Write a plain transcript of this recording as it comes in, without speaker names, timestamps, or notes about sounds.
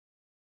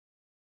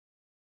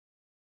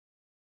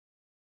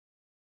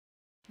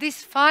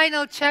this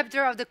final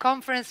chapter of the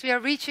conference. We are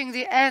reaching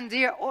the end,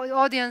 dear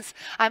audience.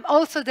 I'm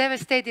also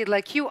devastated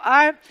like you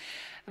are.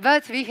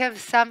 But we have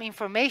some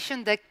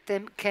information that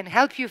can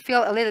help you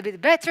feel a little bit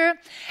better.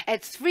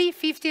 At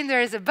 3:15,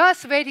 there is a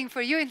bus waiting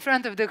for you in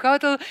front of the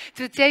hotel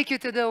to take you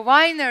to the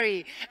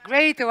winery.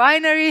 Great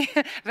winery,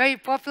 very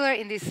popular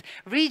in this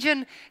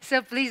region.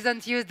 So please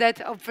don't use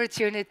that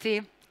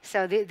opportunity.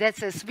 So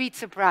that's a sweet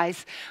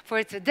surprise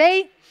for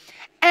today.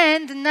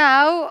 And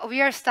now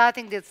we are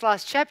starting this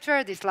last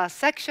chapter, this last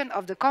section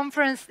of the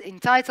conference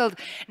entitled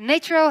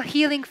Natural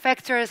Healing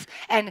Factors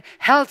and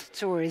Health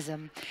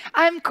Tourism.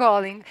 I'm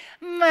calling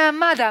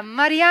Madam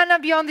Mariana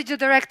Biondic, the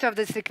director of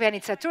the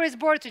Crikvenica Tourist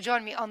Board, to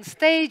join me on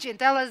stage and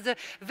tell us the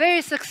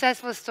very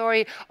successful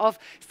story of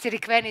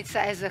Crikvenica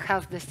as a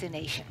health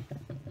destination.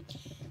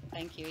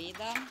 Thank you,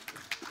 Ida.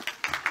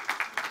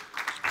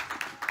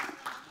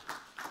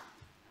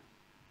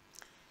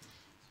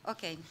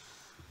 Okay.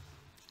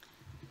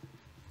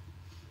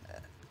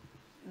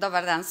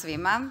 Dobar dan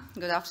svima.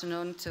 Good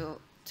afternoon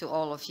to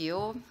all of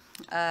you.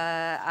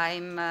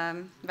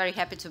 I'm very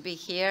happy to be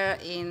here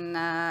in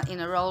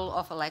a role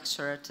of a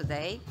lecturer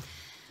today.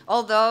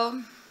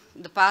 Although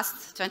the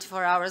past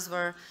 24 hours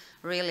were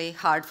really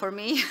hard for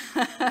me,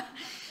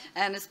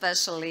 and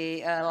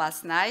especially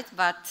last night,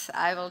 but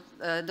I will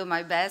do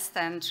my best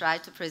and try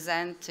to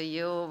present to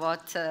you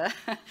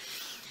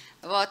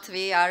what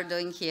we are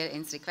doing here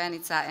in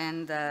Crikvenica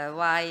and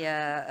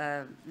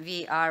why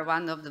we are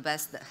one of the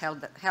best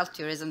health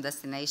tourism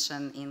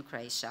destinations in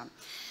Croatia.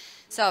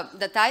 So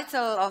the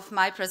title of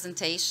my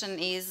presentation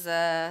is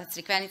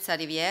Crikvenica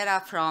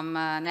Riviera from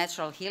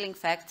Natural Healing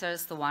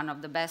Factors to one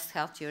of the best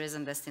health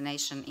tourism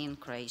destinations in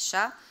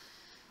Croatia.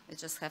 I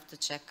just have to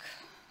check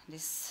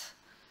this.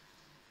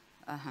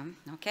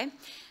 Okay.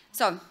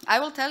 So I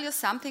will tell you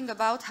something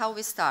about how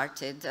we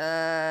started.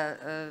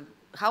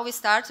 How we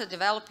started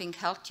developing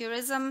health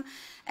tourism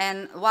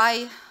and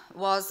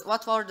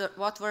what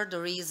were the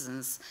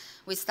reasons.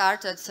 We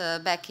started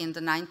back in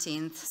the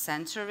 19th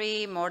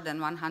century, more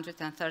than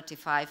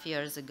 135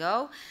 years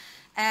ago,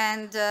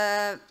 and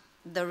the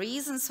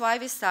reasons why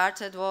we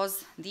started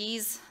was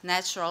these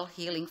natural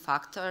healing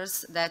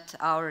factors that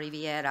our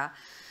Riviera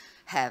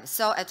have.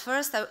 So at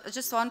first I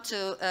just want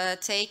to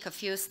take a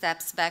few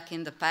steps back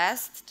in the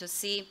past to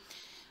see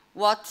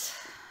what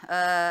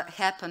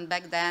happened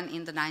back then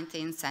in the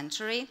 19th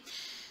century.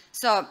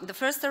 So the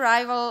first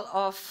arrival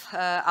of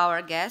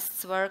our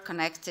guests were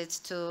connected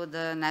to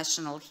the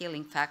national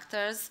healing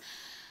factors.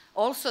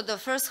 Also, the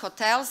first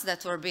hotels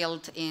that were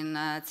built in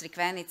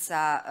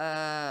Crikvenica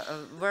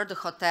were the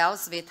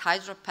hotels with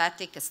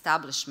hydropathic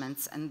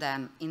establishments in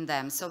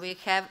them. So we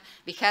had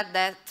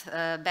that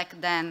back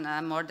then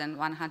more than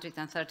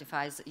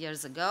 135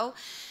 years ago.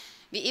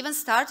 We even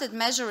started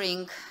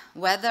measuring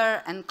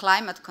weather and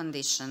climate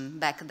condition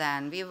back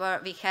then. We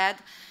had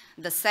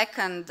the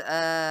second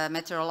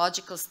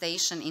meteorological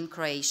station in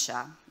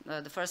Croatia.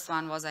 The first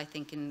one was, I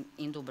think, in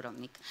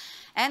Dubrovnik.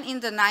 And in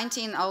the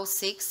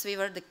 1906, we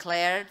were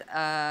declared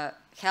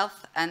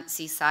health and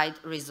seaside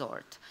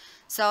resort.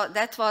 So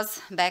that was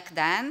back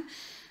then.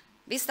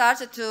 We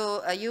started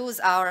to use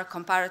our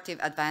comparative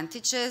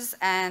advantages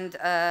and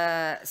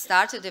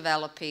started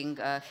developing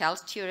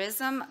health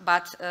tourism,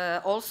 but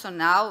also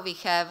now we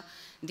have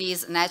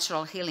these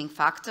natural healing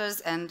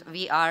factors and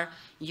we are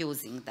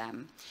using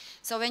them.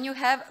 So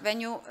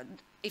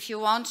if you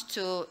want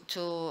to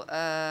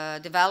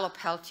develop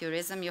health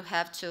tourism, you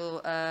have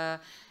to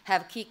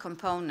have key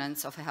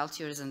components of a health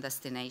tourism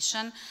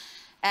destination.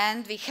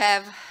 And we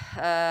have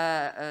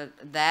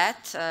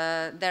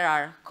there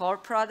are core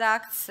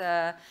products.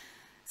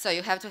 So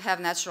you have to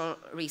have natural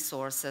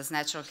resources,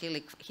 natural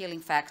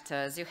healing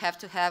factors. You have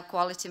to have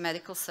quality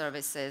medical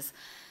services,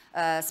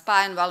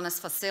 spa and wellness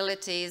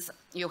facilities.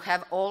 You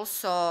have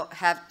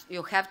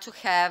to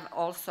have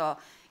also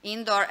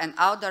indoor and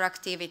outdoor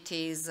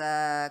activities,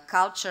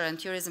 culture and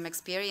tourism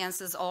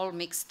experiences all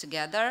mixed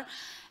together.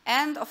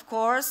 And of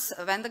course,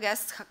 when the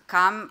guests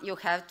come, you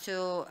have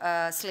to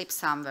sleep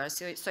somewhere.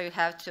 So you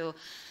have to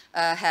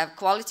have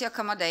quality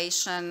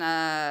accommodation,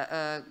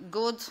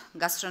 good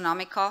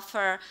gastronomic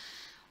offer,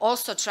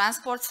 also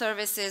transport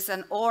services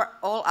and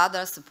all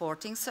other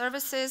supporting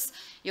services.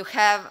 You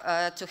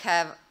have to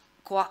have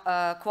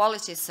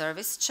quality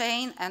service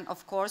chain, and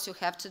of course you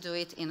have to do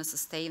it in a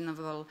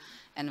sustainable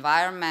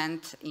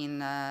environment,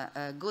 in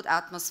a good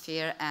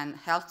atmosphere and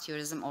health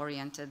tourism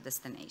oriented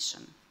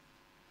destination.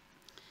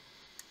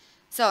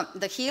 So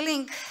the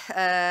healing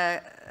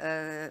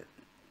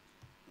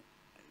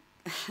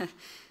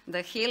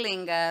the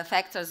healing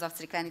factors of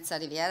Crikvenica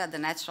Riviera, the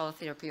natural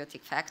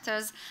therapeutic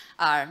factors,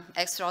 are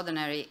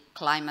extraordinary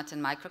climate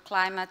and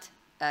microclimate,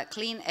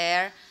 clean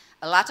air,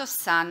 a lot of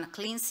sun,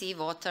 clean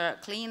seawater,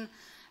 clean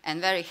and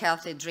very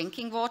healthy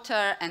drinking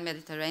water, and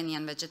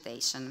Mediterranean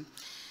vegetation.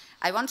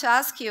 I want to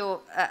ask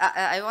you,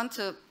 I want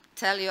to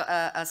tell you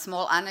a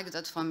small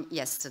anecdote from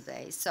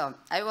yesterday. So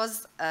I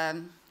was,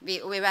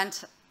 we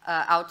went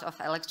out of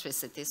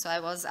electricity, so I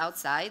was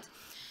outside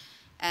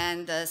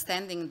and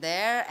standing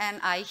there, and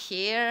I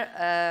hear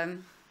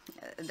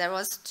there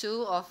was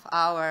two of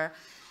our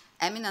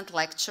eminent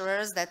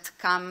lecturers that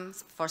come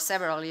for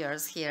several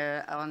years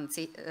here on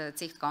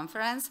CIHT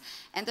conference,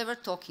 and they were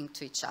talking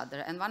to each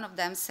other. And one of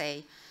them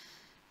say,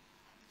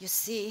 you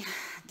see,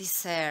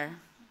 this air,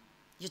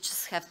 you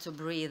just have to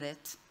breathe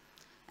it.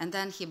 And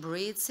then he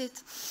breathes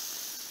it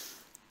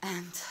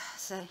and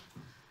say,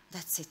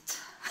 that's it.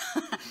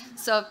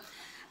 So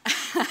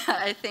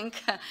I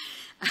think,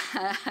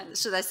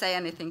 should I say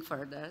anything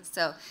further?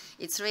 So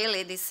it's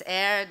really this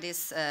air,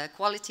 this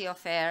quality of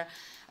air,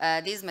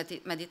 this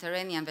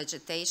Mediterranean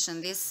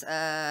vegetation, this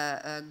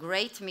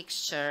great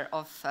mixture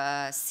of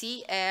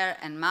sea air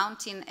and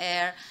mountain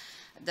air,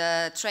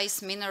 the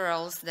trace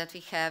minerals that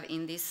we have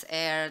in this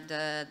air,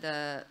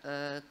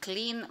 the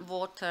clean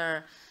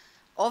water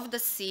of the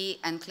sea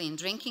and clean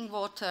drinking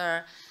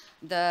water.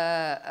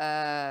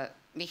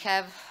 We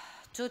have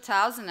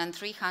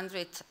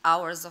 2,300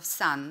 hours of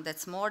sun.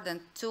 That's more than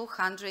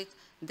 200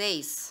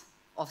 days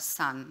of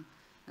sun,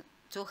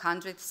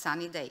 200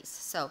 sunny days.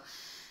 So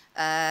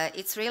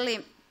it's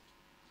really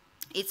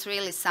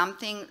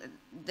something.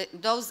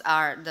 Those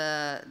are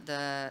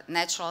the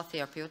natural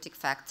therapeutic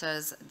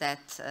factors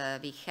that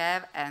we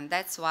have, and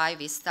that's why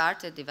we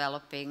started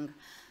developing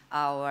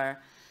our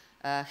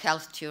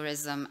health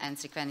tourism and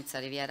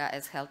Crikvenica Riviera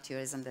as health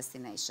tourism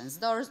destinations.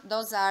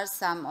 Those are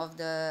some of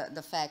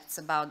the facts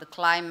about the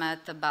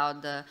climate,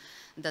 about the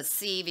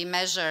sea. We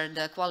measure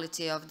the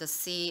quality of the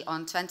sea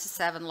on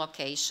 27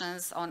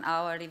 locations on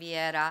our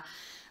Riviera.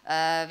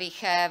 We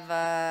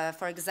have,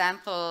 for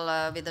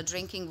example, with the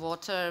drinking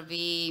water,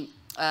 we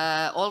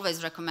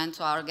always recommend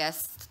to our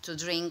guests to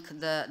drink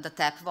the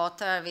tap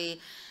water. We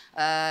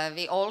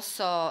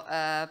also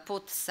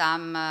put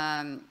some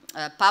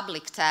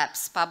public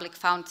taps, public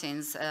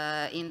fountains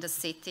in the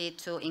city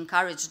to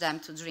encourage them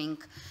to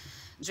drink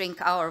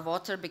our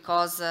water,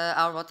 because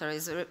our water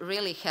is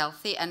really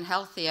healthy and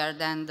healthier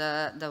than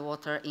the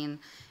water in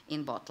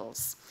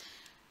bottles.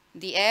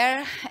 The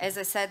air, as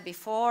I said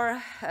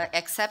before,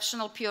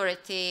 exceptional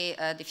purity,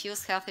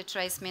 diffuse healthy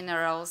trace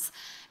minerals,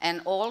 and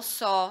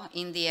also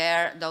in the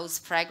air, those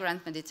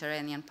fragrant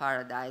Mediterranean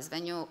paradise.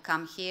 When you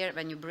come here,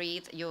 when you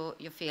breathe, you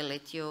feel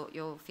it,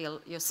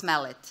 you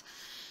smell it.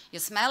 You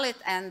smell it,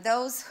 and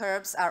those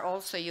herbs are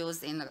also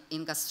used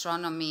in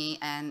gastronomy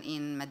and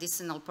in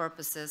medicinal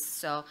purposes,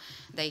 so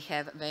they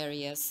have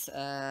various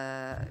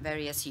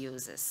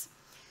uses.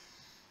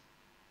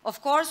 Of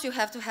course, you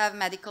have to have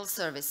medical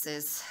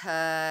services.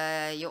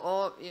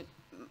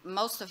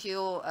 Most of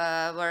you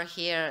were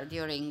here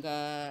during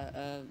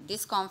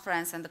this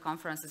conference and the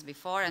conferences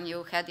before, and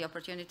you had the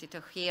opportunity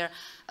to hear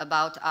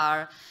about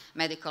our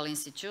medical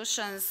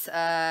institutions.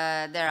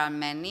 There are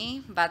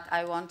many, but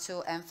I want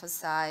to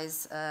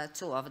emphasize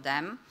two of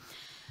them.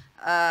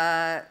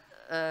 At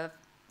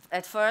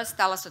first,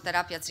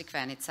 Thalassoterapia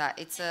Crikvenica.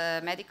 It's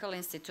a medical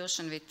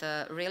institution with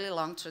a really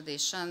long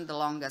tradition, the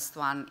longest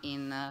one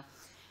in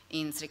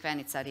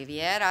Crikvenica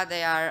Riviera.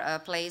 They are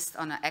placed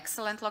on an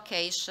excellent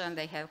location.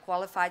 They have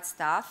qualified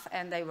staff,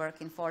 and they work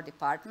in 4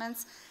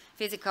 departments: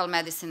 physical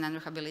medicine and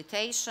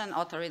rehabilitation,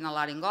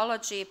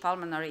 otorhinolaryngology,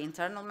 pulmonary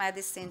internal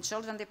medicine,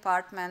 children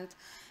department,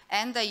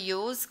 and they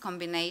use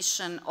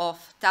combination of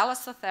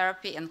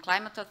thalassotherapy and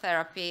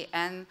climatotherapy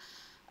and,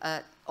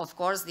 of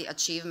course, the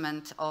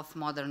achievement of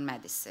modern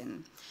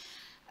medicine.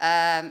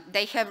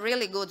 They have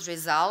really good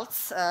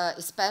results,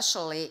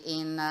 especially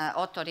in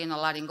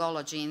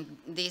otorhinolaryngology, in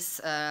this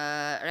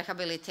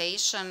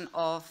rehabilitation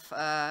of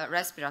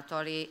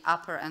respiratory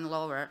upper and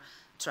lower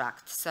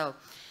tract. So,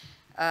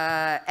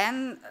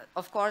 and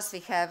of course,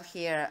 we have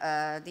here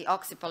the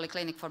Oxy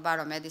Polyclinic for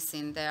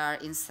Baromedicine. They are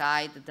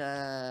inside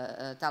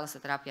the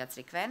Thalassoterapia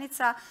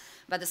Crikvenica.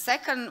 But the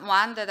second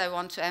one that I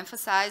want to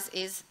emphasize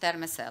is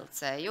Terme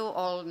Selce. You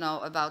all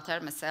know about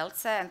Terme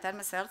Selce, and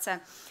Terme Selce,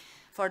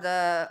 for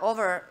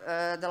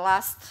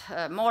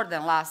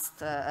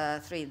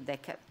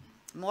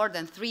more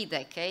than 3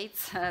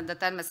 decades, the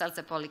Terme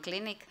Selce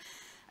Polyclinic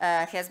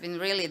has been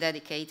really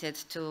dedicated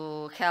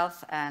to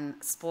health and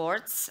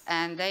sports,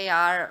 and they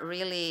are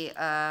really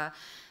the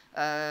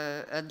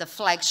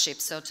flagship,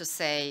 so to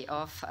say,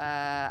 of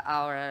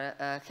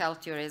our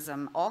health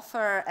tourism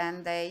offer,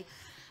 and they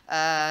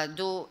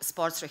do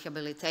sports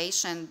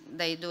rehabilitation.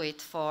 They do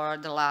it for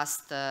the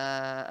last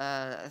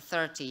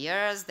 30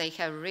 years. They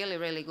have really,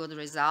 really good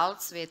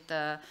results with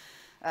a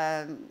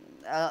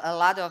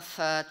lot of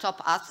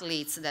top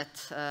athletes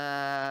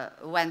that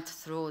went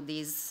through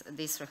this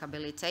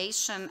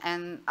rehabilitation.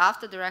 And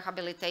after the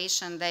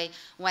rehabilitation, they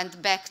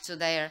went back to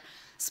their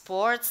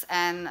sports,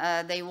 and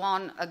they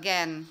won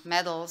again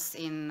medals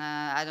in,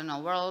 I don't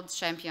know, World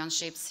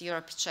Championships,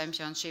 Europe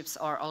Championships,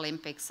 or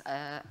Olympics,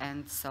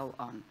 and so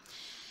on.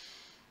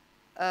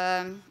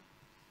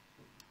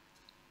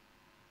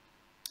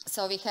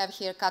 So we have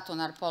here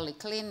Katunar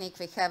Polyclinic.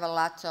 We have a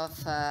lot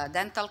of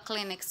dental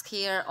clinics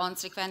here on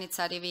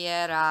Crikvenica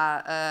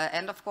Riviera,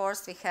 and of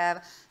course we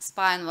have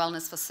spa and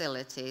wellness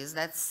facilities.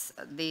 That's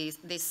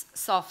this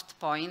soft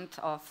point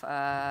of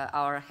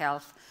our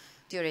health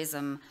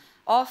tourism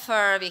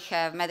offer. We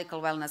have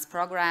medical wellness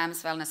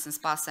programs, wellness and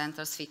spa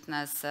centers,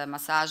 fitness,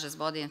 massages,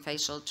 body and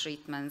facial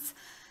treatments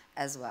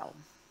as well.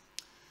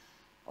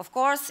 Of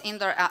course,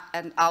 indoor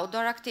and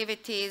outdoor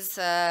activities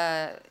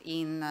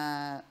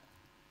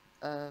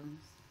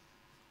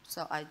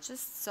so I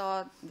just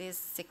saw these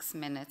 6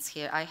 minutes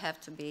here. I have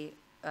to be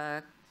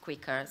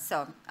quicker.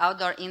 So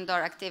outdoor,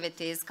 indoor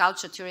activities,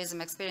 culture,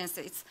 tourism experience,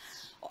 it's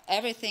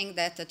everything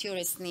that a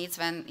tourist needs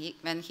when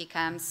he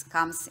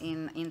comes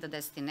in the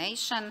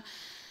destination.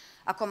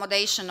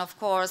 Accommodation, of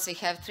course, we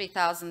have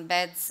 3,000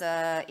 beds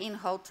in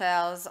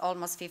hotels,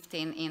 almost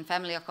 15 in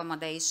family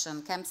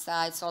accommodation,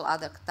 campsites, all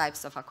other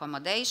types of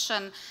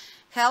accommodation.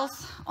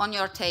 Health on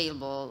your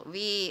table.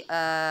 We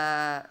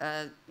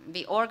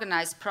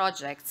organize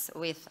projects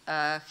with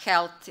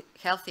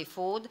healthy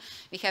food.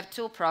 We have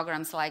 2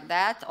 programs like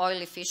that.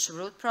 Oily Fish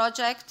Root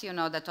Project. You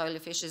know that oily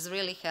fish is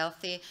really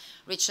healthy,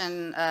 rich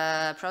in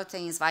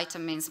proteins,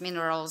 vitamins,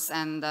 minerals,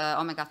 and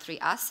omega-3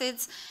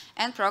 acids.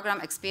 And program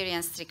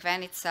Experience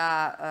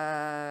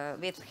Crikvenica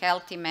with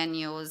healthy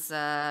menus,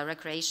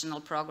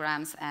 recreational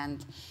programs,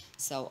 and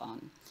so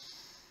on.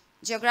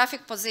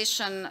 Geographic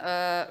position,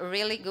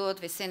 really good,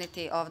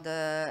 vicinity of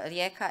the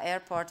Rijeka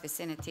airport,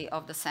 vicinity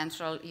of the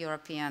Central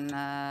European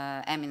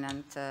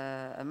eminent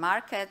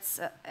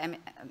markets,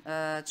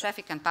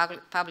 traffic and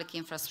public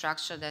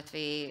infrastructure that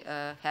we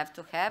have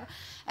to have.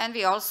 And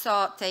we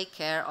also take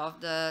care of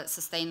the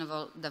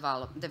sustainable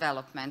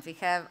development. We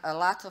have a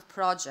lot of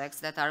projects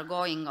that are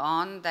going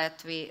on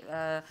that we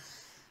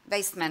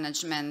waste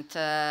management,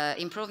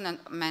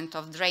 improvement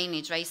of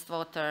drainage,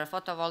 wastewater,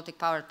 photovoltaic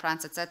powered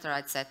plants, etc.,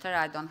 etc.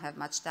 I don't have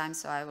much time,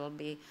 so I will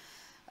be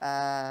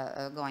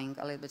going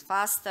a little bit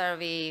faster.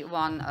 We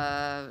won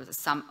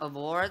some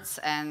awards,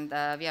 and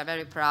we are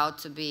very proud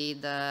to be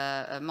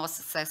the most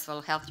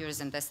successful health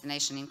tourism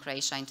destination in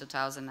Croatia in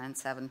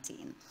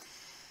 2017.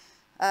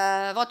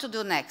 What to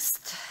do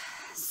next?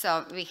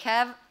 So we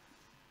have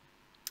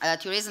a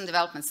tourism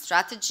development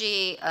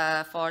strategy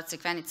for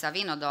Crikvenica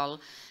Vinodol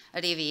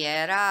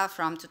Riviera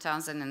from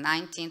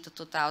 2019 to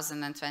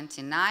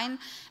 2029,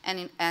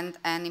 and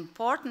an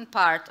important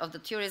part of the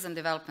tourism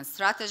development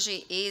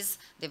strategy is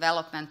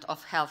development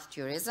of health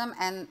tourism,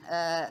 and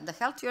the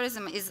health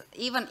tourism is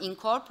even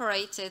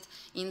incorporated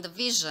in the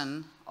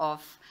vision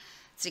of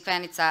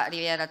Crikvenica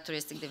Riviera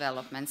touristic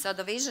development. So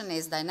the vision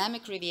is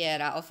dynamic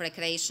Riviera of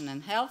recreation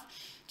and health,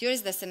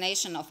 tourist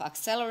destination of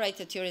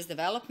accelerated tourist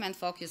development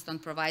focused on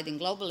providing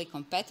globally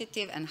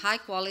competitive and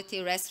high-quality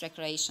rest,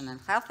 recreation,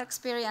 and health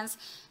experience,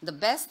 the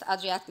best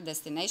Adriatic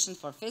destination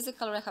for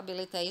physical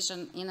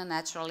rehabilitation in a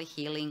naturally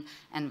healing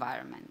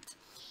environment.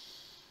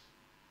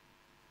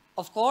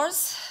 Of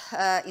course,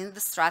 in the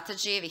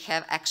strategy, we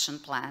have action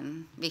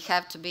plan. We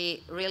have to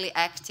be really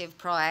active,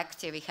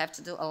 proactive. We have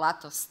to do a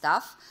lot of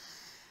stuff.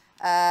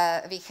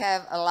 We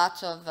have a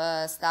lot of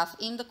stuff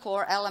in the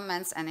core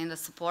elements and in the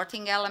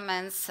supporting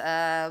elements.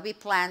 We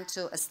plan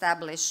to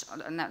establish,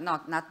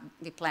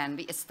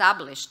 we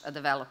established a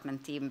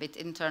development team with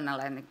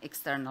internal and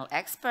external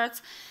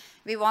experts.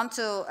 We want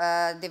to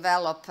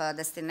develop a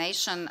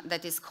destination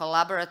that is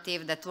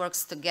collaborative, that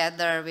works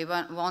together. We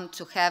want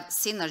to have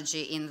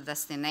synergy in the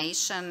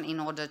destination in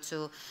order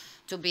to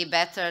be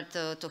better,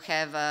 to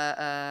have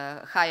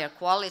a higher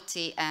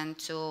quality, and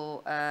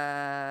to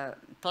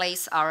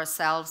place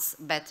ourselves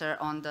better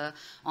on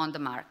the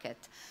market.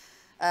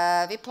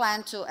 We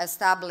plan to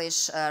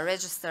establish a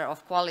register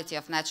of quality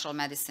of natural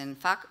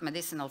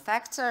medicinal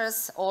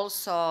factors,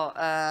 also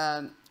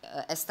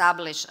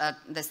establish a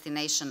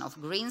destination of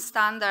green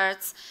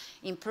standards,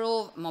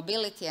 improve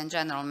mobility and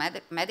general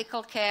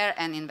medical care,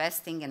 and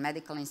investing in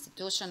medical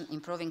institutions,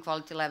 improving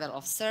quality level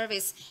of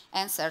service,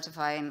 and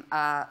certifying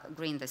a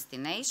green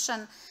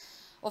destination.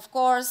 Of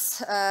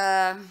course,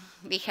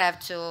 we have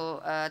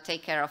to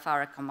take care of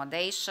our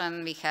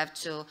accommodation. We have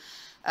to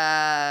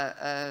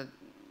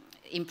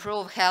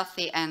improve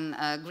healthy and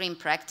green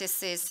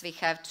practices. We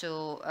have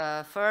to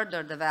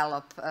further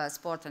develop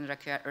sport and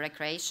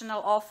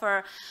recreational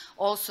offer,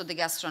 also the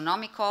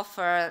gastronomic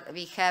offer.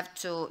 We have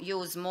to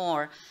use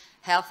more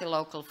healthy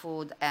local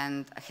food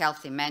and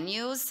healthy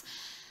menus.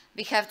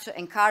 We have to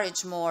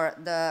encourage more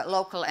the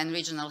local and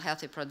regional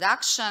healthy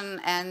production,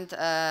 and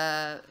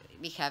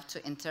we have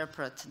to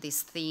interpret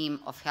this theme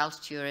of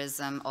health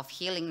tourism, of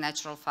healing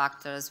natural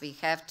factors. We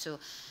have to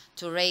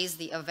raise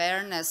the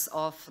awareness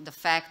of the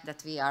fact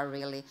that we are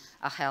really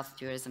a health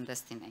tourism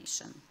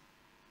destination.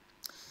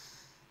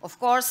 Of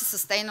course,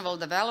 sustainable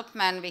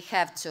development we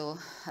have to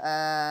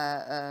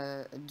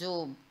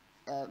do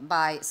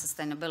by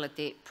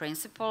sustainability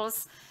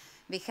principles.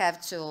 We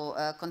have to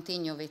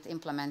continue with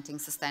implementing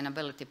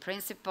sustainability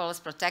principles,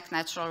 protect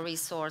natural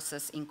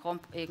resources,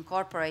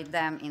 incorporate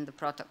them in the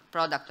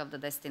product of the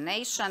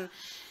destination.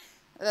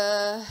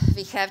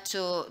 We have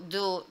to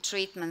do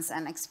treatments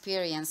and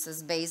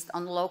experiences based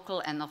on local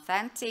and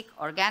authentic,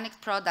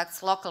 organic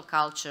products, local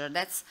culture.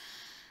 That's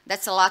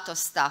a lot of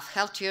stuff.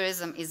 Health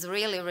tourism is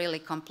really, really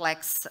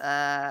complex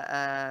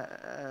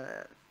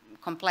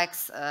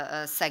complex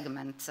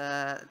segment.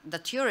 The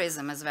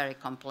tourism is very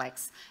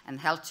complex, and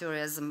health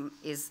tourism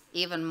is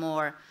even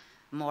more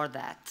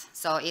that.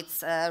 So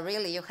it's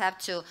really, you have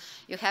to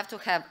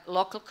have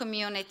local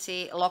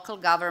community, local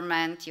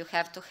government, you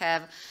have to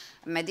have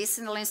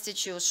medicinal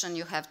institution,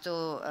 you have to,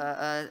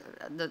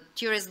 the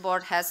tourist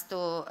board has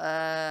to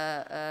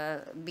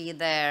be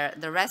there,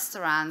 the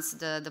restaurants,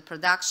 the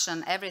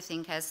production,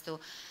 everything has to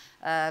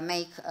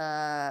make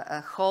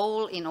a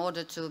whole in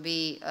order to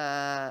be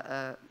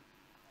high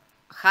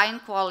in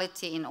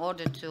quality, in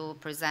order to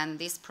present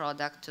this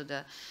product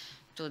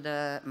to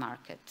the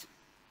market.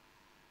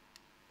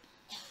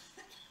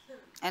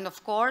 And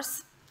of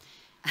course,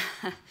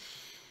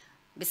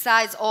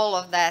 besides all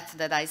of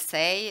that I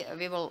say,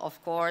 we will of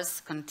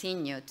course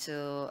continue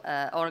to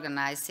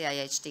organize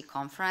CIHT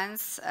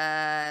conference.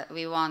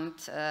 We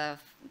want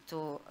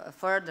to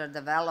further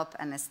develop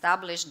and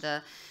establish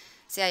the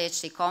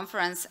CIHT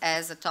conference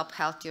as a top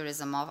health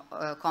tourism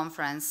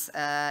conference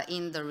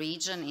in the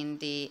region, in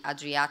the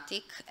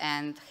Adriatic,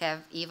 and have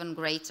even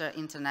greater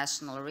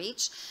international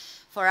reach.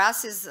 For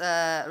us is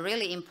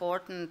really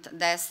important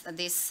that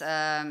this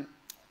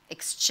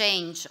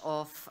exchange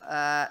of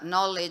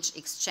knowledge,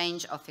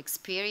 exchange of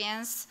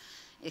experiences,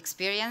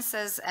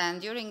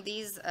 and during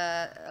these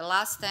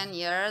last 10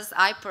 years,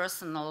 I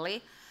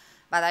personally,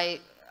 but I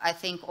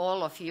think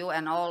all of you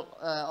and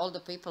all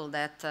the people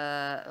that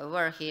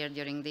were here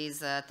during these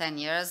 10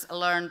 years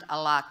learned a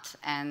lot,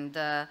 and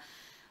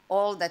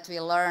all that we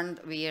learned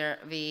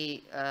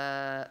we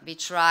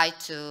try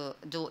to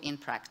do in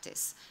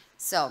practice.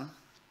 So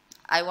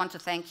I want to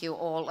thank you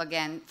all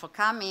again for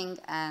coming,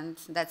 and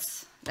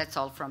that's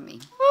all from me.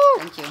 Woo!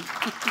 Thank you.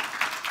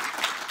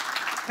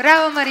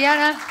 Bravo,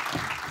 Mariana.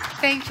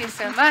 Thank you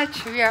so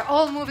much. We are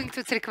all moving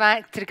to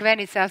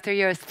Crikvenica after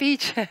your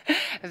speech.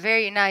 A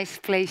very nice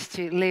place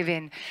to live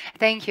in.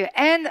 Thank you.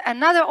 And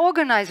another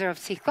organizer of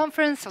CIHT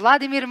conference,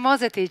 Vladimir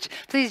Mozetic.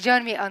 Please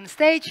join me on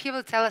stage. He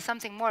will tell us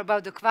something more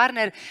about the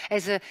Kvarner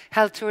as a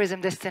health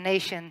tourism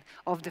destination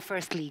of the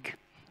first league.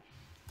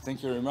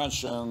 Thank you very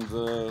much, and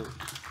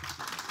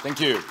thank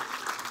you.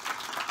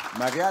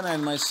 Mariana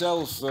and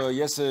myself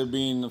yesterday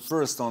been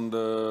first on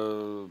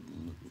the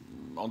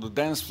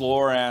dance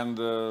floor, and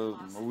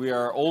we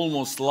are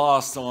almost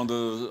lost on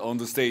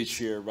the stage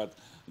here, but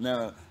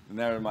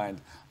never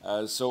mind.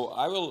 So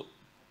I will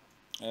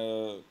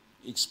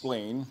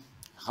explain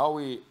how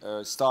we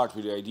start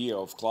with the idea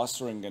of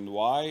clustering and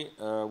why,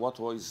 what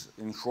was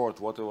in short,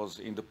 what was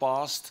in the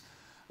past,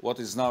 what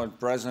is now at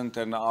present,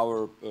 and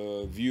our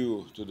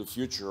view to the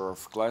future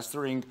of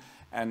clustering.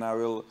 And I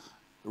will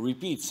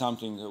repeat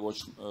something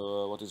which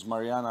what is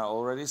Mariana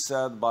already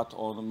said, but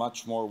on a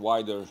much more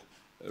wider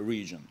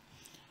region.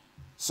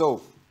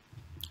 So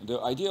the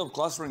idea of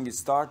clustering is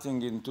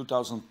starting in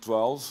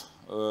 2012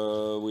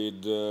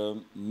 with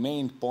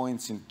main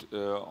points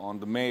on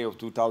the May of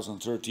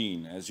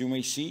 2013. As you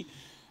may see,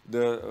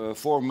 the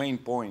four main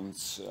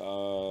points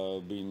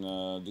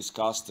been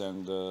discussed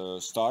and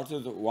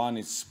started. One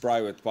is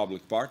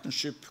private-public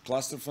partnership,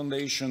 cluster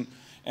foundation,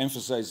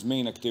 emphasize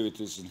main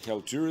activities in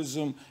health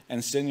tourism,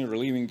 and senior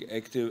living,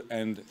 active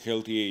and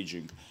healthy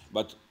aging.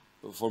 But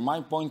from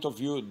my point of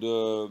view,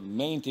 the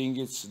main thing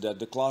is that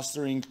the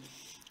clustering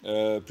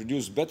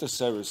produce better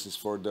services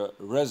for the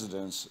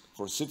residents,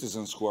 for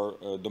citizens who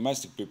are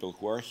domestic people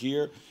who are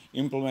here,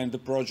 implement the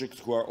project,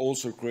 who are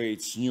also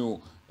creates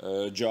new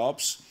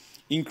jobs,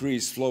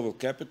 increase flow of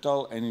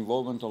capital, and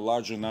involvement of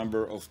larger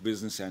number of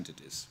business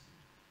entities.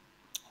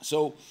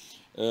 So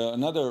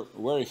another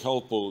very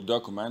helpful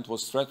document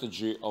was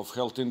strategy of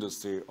health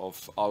industry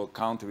of our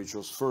country, which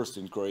was first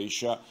in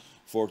Croatia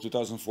for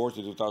 2004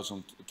 to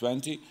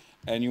 2020.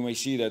 And you may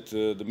see that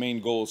the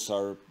main goals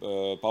are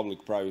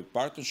public-private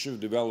partnership,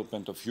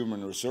 development of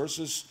human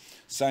resources,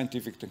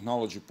 scientific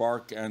technology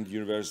park, and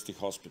university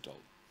hospital.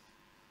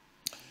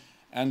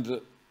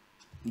 And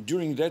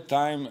during that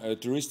time, a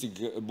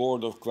touristic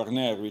board of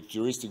Kvarner, with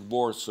touristic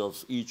boards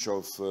of each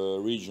of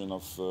region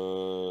of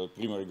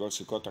Primorje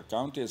Gorski Kotar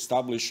County,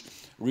 established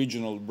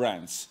regional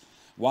brands.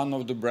 One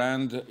of the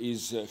brand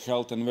is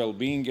health and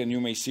well-being, and you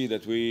may see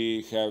that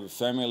we have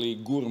family,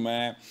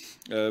 gourmet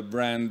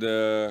brand,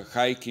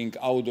 hiking,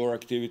 outdoor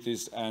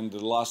activities, and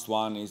the last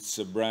one is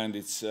a brand,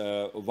 it's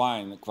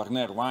wine,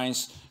 Kvarner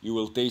wines. You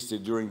will taste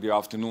it during the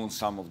afternoon,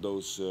 some of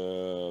those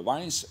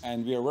wines,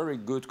 and we are very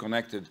good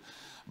connected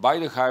by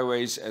the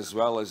highways as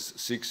well as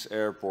 6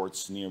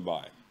 airports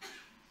nearby.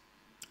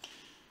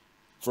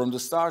 From the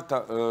start,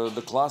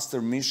 the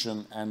cluster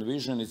mission and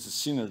vision is a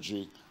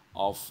synergy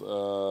of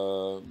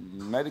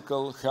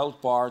medical health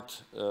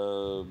part,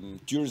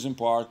 tourism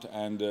part,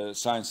 and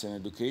science and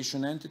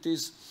education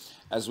entities,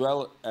 as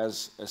well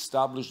as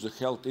establish the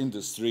health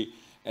industry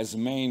as a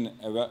main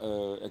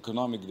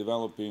economic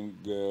developing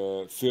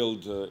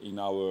field in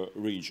our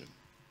region.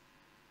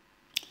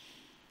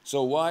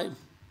 So why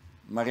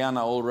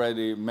Mariana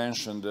already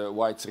mentioned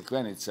why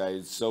Crikvenica.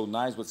 It's so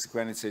nice, but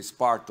Crikvenica is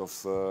part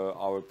of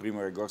our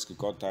Primorje Gorski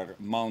Kotar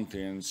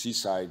mountain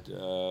seaside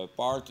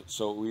part.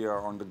 So we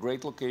are on the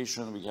great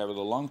location. We have a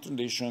long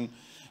tradition.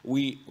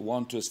 We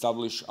want to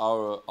establish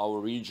our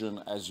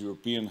region as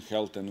European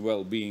health and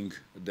well-being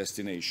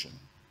destination.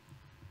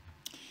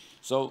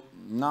 So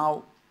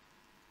now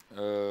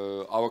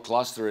our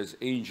cluster is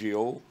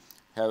AGO,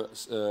 have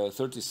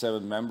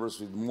 37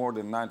 members with more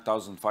than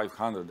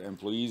 9,500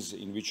 employees,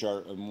 in which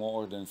are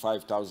more than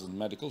 5,000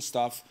 medical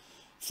staff,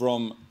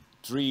 from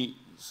three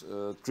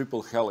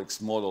triple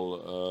helix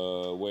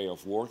model way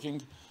of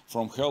working.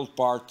 From health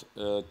part,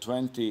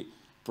 20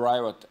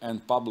 private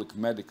and public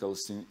medical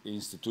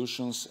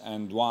institutions,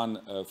 and one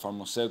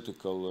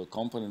pharmaceutical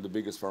company, the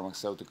biggest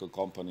pharmaceutical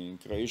company in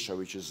Croatia,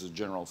 which is a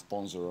general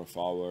sponsor of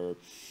our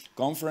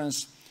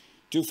conference.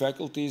 2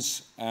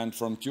 faculties, and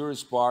from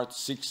tourist part,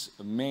 6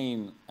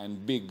 main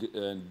and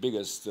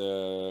biggest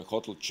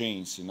hotel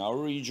chains in our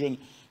region,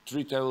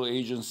 3 travel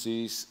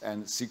agencies,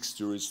 and 6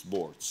 tourist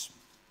boards.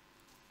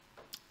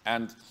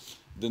 And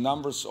the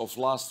numbers of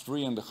last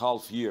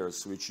 3.5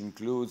 years, which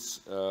includes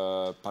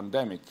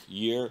pandemic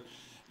year,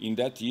 in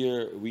that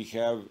year we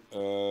have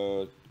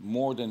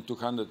more than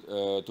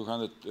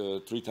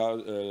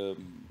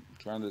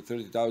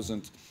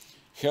 230,000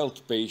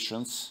 health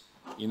patients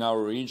in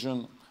our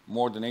region.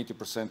 More than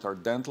 80% are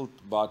dental,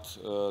 but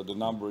the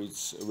number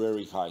is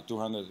very high,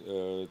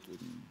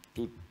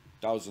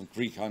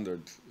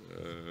 2,300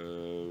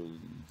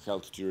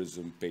 health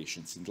tourism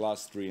patients in the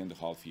last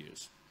 3.5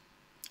 years.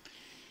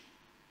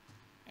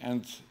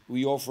 And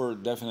we offer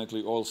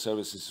definitely all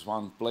services in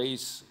one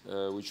place,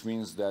 which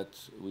means that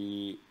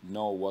we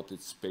know what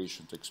its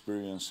patient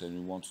experience, and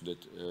we want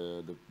that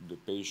the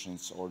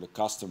patients or the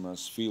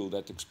customers feel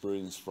that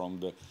experience from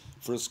the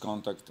first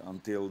contact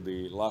until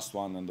the last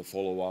one and the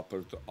follow-up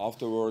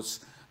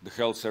afterwards. The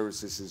health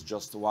services is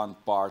just one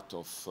part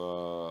of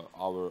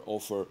our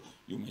offer.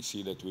 You may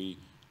see that we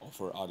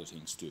offer other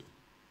things too.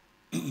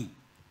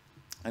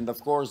 And of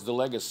course, the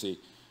legacy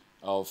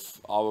of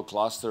our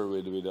cluster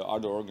with the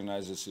other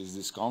organizers is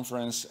this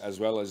conference, as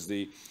well as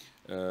the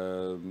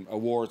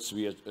awards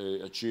we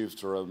achieved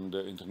from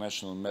the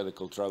International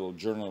Medical Travel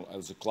Journal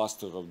as a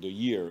cluster of the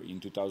year in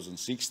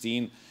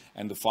 2016,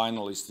 and the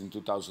finalist in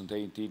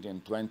 2018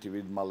 and 20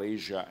 with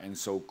Malaysia and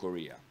South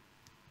Korea.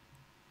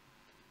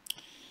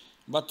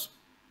 But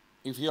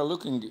if you are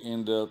looking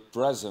in the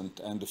present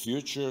and the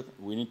future,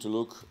 we need to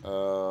look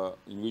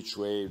in which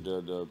way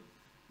the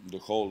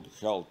whole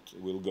health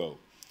will go.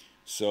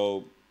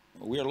 So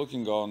we are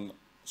looking on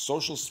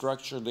social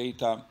structure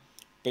data,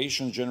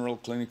 patient general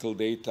clinical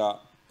data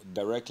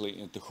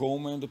directly at the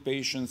home and the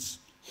patients,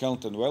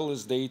 health and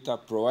wellness data,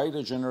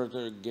 provider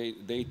generated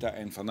data,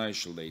 and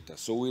financial data.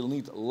 So we'll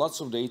need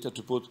lots of data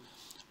to put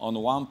on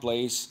one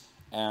place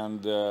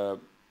and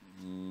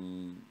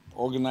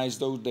organize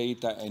those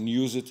data and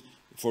use it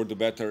for the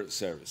better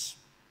service.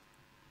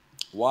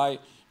 Why?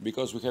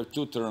 Because we have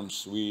 2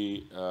 terms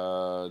we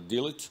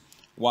deal it.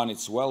 One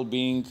is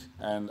well-being,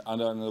 and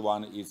another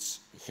one is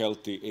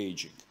healthy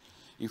aging.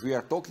 If we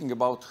are talking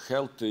about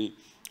healthy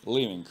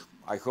living,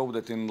 I hope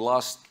that in the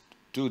last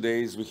 2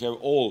 days we have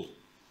all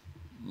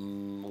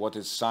what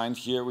is signed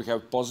here. We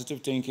have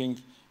positive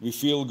thinking, we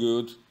feel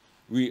good,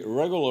 we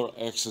regular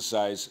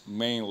exercise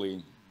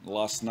mainly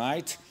last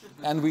night,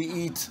 and we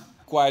eat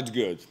quite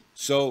good.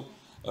 So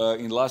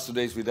in the last 2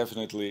 days we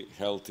definitely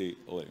healthy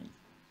living.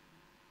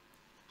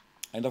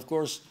 And of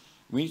course,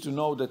 we need to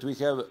know that we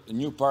have a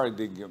new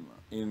paradigm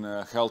in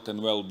health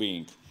and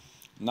well-being.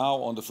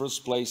 Now, on the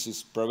first place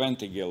is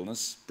preventing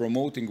illness,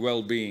 promoting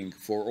well-being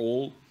for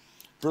all,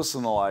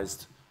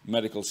 personalized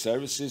medical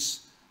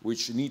services,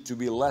 which need to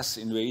be less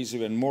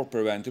invasive and more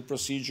preventive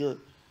procedure.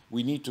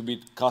 We need to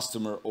be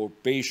customer or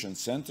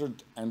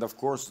patient-centered, and of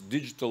course,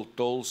 digital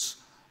tools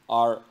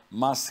are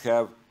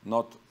must-have,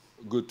 not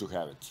good to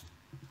have it.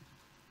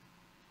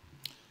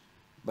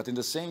 But in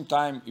the same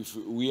time, if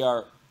we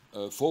are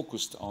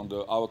focused on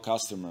our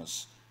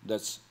customers,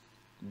 that's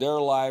their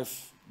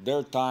life,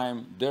 their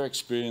time, their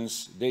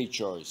experience, their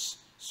choice.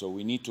 So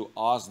we need to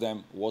ask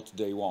them what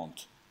they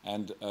want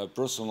and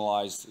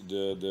personalize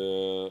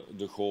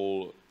the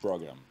whole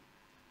program.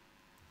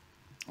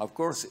 Of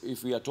course,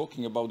 if we are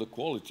talking about the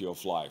quality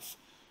of life,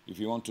 if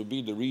we want to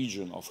be the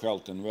region of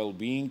health and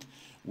well-being,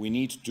 we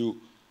need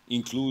to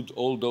include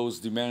all those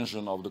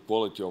dimensions of the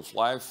quality of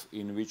life,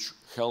 in which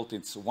health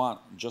is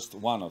just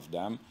one of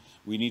them.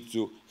 We need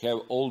to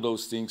have all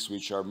those things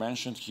which are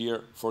mentioned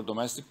here for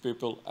domestic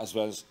people as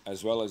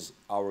well as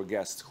our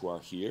guests who are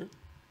here.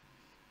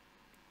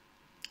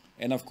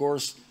 And of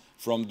course,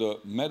 from the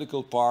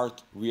medical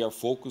part, we are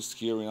focused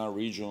here in our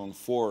region on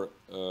four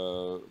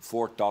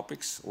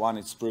topics. One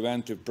is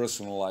preventive,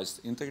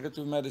 personalized,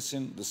 integrative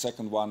medicine. The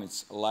second one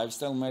is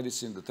lifestyle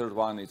medicine. The third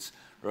one is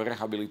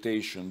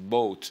rehabilitation,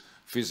 both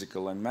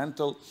physical and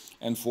mental.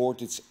 And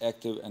fourth, it's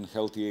active and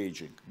healthy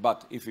aging.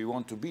 But if we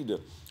want to be the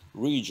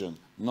region,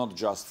 not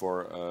just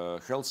for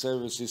health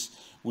services.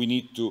 We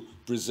need to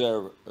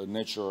preserve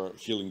natural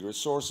healing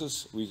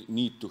resources. We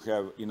need to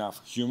have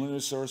enough human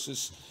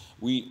resources.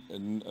 We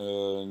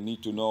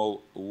need to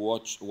know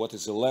what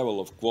is the level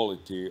of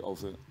quality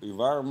of the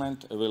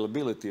environment,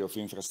 availability of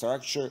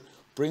infrastructure,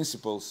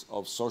 principles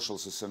of social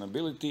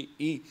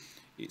sustainability,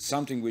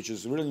 something which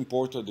is really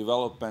important,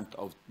 development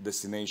of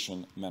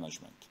destination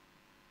management.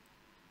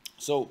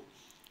 So,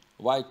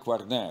 why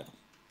Kvarner?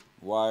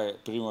 Why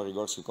Primorje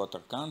Gorski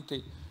Kotar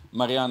Kanti?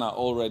 Mariana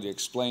already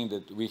explained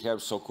that we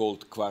have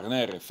so-called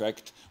Kvarner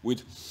effect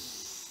with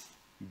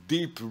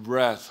deep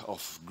breath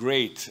of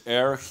great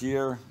air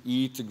here,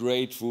 eat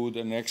great food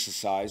and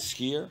exercise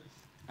here.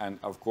 And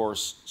of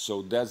course,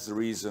 so that's the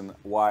reason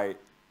why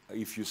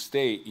if you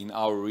stay in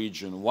our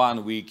region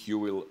 1 week, you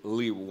will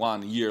live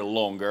 1 year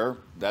longer.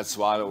 That's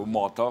our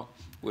motto,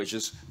 which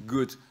is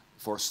good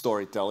for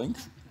storytelling.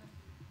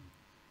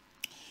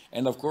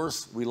 And of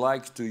course, we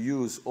like to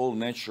use all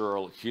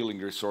natural healing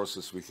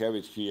resources. We have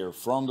it here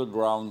from the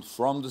ground,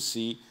 from the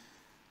sea,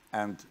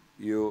 and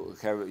you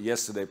have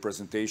yesterday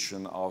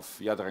presentation of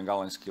Jadran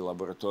Galenski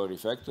laboratory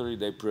factory.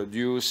 They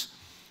produce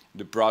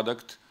the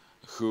product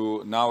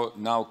who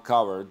now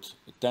covered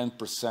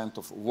 10%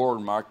 of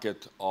world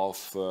market of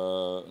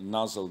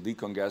nasal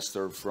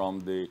decongester from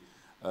the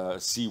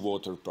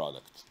seawater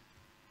product.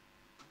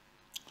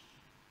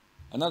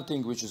 Another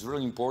thing which is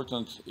really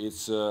important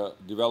is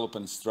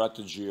development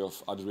strategy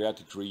of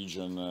Adriatic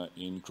region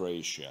in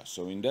Croatia.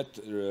 So in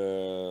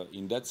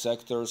that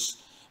sectors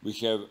we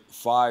have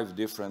 5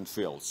 different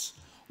fields.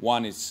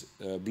 One is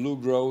blue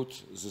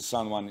growth,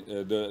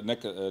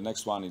 the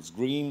next one is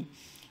green,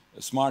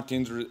 smart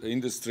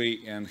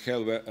industry and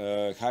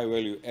high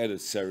value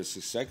added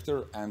services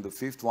sector, and the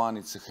 5th one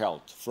is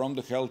health. From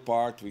the health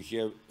part we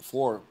have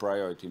 4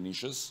 priority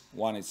niches.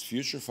 One is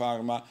future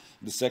pharma,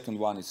 the 2nd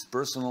one is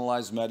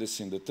personalized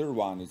medicine, the 3rd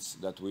one is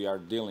that we are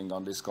dealing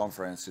on this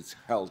conference, it's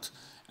health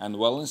and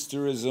wellness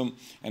tourism,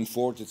 and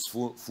 4th it's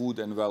food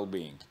and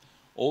well-being.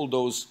 All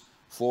those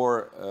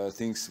 4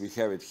 things we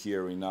have it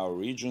here in our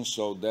region,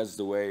 so that's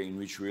the way in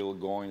which we'll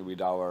go in with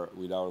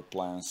our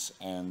plans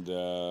and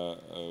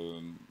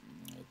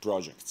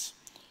projects.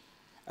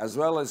 As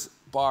well as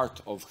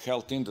part of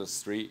health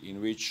industry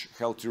in which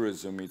health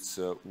tourism is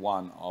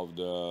one of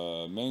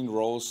the main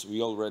roles.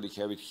 We already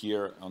have it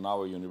here on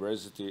our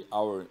university,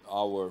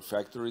 our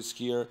factories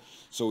here.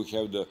 So we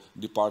have the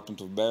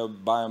Department of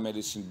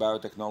Biomedicine,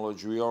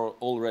 Biotechnology. We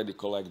already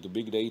collect the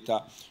big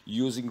data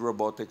using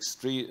robotics,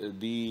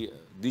 3D,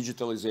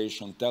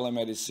 digitalization,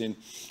 telemedicine,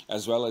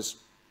 as well as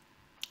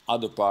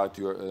other part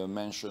you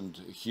mentioned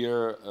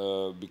here,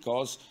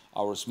 because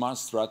our smart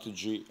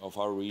strategy of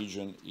our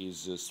region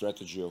is a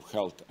strategy of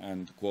health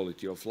and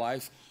quality of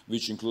life,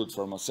 which includes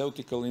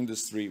pharmaceutical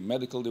industry,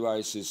 medical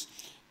devices,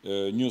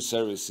 new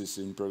services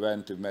in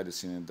preventive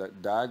medicine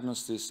and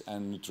diagnostics,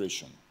 and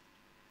nutrition.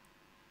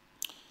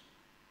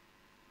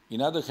 On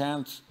the other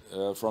hand,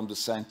 from the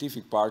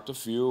scientific part of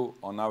view,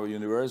 on our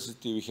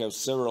university we have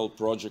several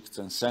projects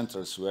and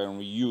centers where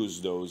we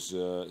use those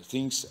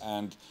things,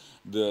 and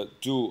the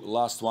 2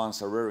 last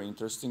ones are very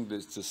interesting.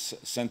 There's the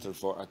Center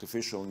for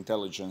Artificial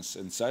Intelligence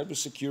and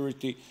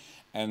Cybersecurity,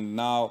 and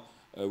now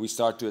we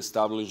start to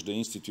establish the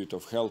Institute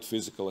of Health,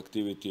 Physical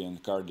Activity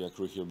and Cardiac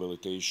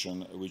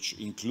Rehabilitation, which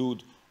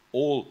include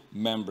all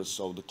members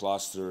of the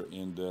cluster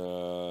in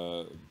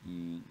the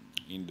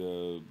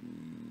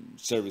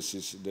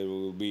services that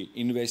will be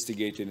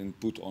investigated and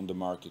put on the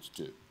market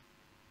too.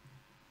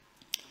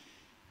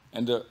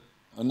 And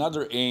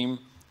another aim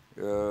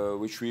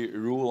which we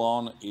rule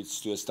on is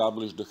to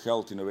establish the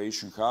Health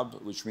Innovation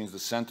Hub, which means the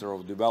center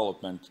of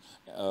development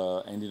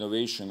and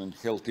innovation in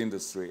health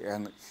industry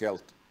and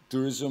health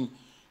tourism,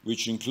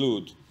 which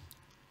include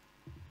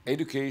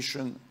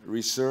education,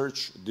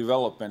 research,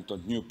 development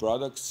of new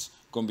products,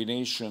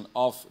 combination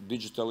of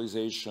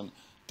digitalization,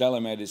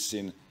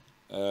 telemedicine,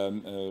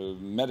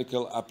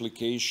 medical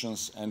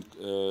applications, and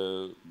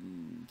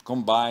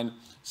combine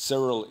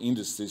several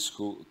industries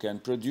who can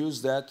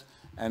produce that.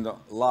 And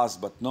last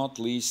but not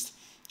least,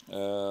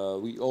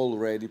 we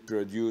already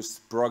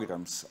produced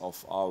programs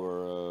of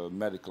our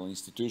medical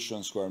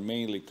institutions who are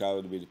mainly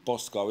covered with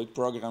post-COVID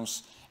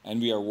programs,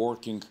 and we are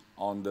working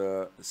on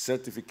the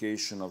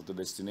certification of the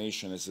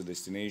destination as a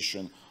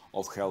destination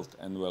of health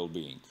and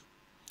well-being.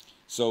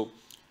 So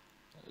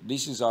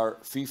this is our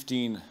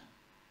 15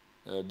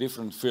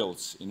 different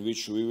fields in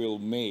which we will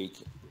make,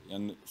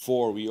 and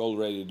 4 we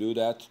already do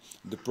that,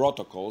 the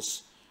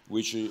protocols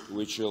which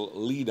will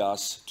lead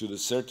us to the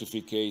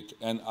certificate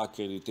and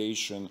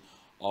accreditation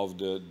of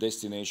the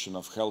destination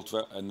of health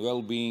and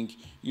well-being.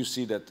 You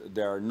see that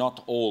they are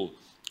not all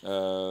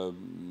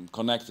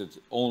connected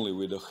only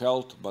with the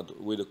health,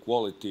 but with the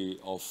quality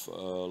of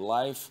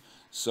life.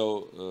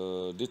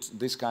 So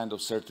this kind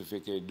of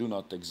certificate do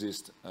not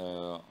exist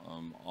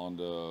on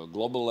the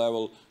global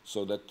level,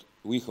 so that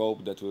we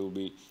hope that will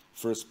be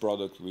first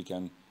product we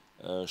can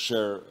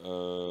share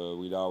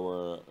with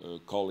our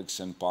colleagues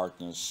and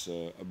partners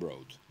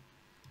abroad.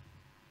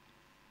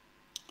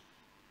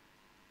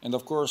 And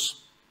of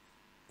course,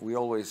 we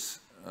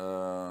always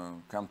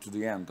come to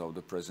the end of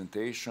the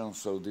presentation,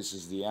 so this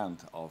is the end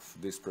of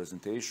this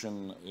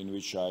presentation in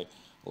which I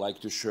like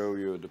to show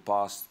you the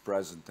past,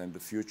 present and the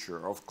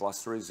future of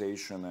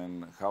clusterization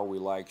and how we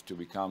like to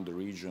become the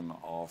region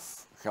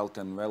of health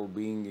and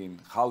well-being, and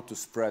how to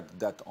spread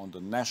that on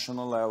the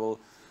national level.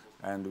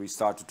 And we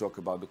start to talk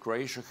about the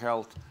Croatia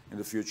health, in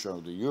the future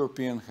of the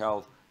European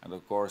health, and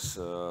of course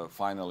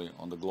finally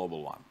on the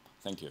global one.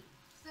 Thank you.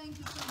 Thank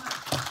you so much.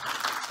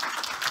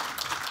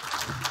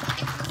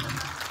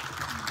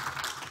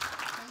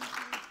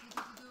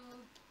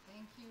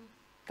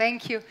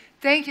 Thank you.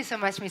 Thank you so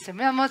much, Mr.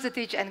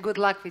 Milmosetic, and good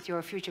luck with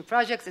your future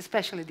projects,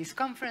 especially this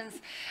conference.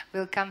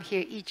 We'll come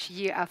here each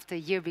year after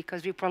year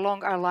because we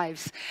prolong our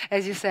lives,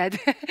 as you said,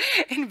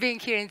 in being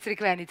here in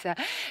Crikvenica.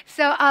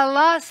 So our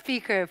last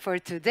speaker for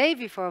today,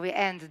 before we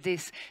end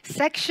this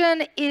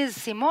section, is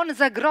Simon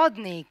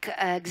Zagrodnik,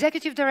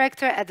 Executive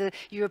Director at the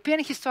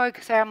European Historic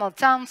Thermal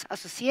Towns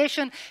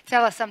Association.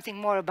 Tell us something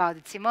more about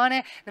it.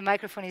 Simone, the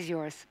microphone is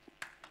yours.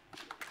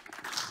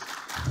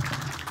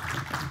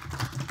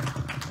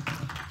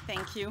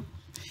 Thank you.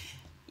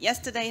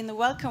 Yesterday in the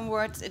welcome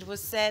words, it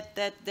was said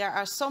that there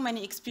are so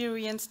many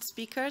experienced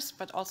speakers,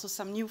 but also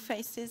some new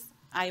faces.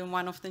 I am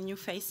one of the new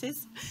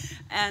faces.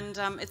 And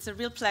it's a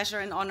real pleasure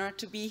and honor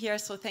to be here.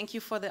 So thank you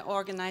for the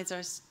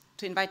organizers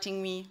to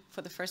inviting me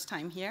for the first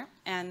time here.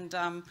 And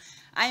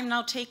I am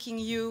now taking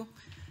you,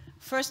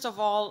 first of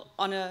all,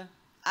 on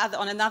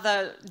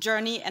another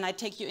journey, and I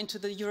take you into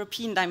the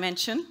European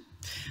dimension.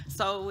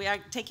 So we are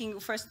taking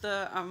first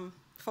the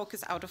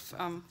focus out of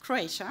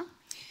Croatia.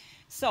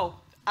 So,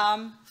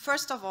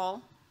 first of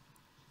all,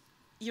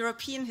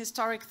 European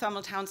Historic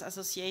Thermal Towns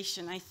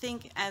Association. I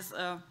think as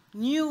a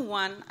new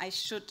one, I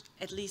should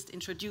at least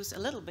introduce a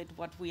little bit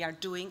what we are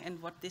doing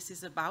and what this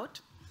is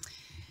about.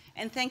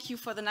 And thank you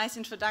for the nice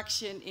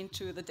introduction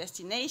into the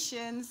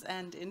destinations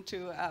and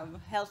into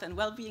health and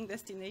well-being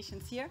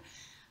destinations here.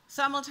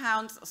 Thermal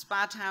towns,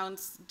 spa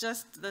towns,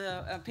 just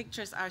the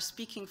pictures are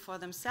speaking for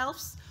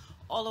themselves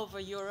all over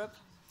Europe.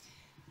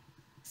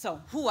 So,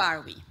 who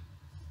are we?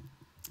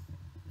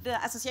 The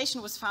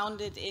association was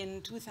founded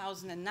in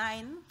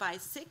 2009 by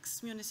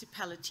 6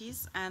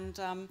 municipalities, and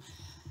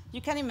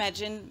you can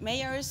imagine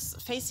mayors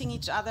facing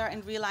each other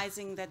and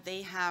realizing that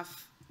they have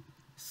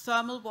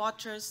thermal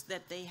waters,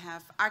 that they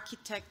have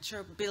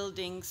architecture,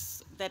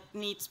 buildings that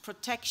needs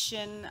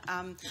protection,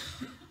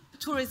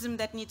 tourism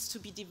that needs to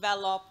be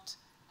developed.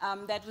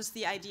 That was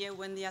the idea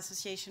when the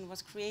association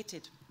was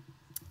created.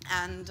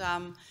 And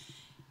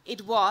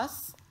it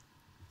was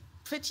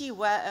pretty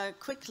well,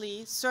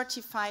 quickly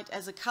certified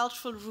as a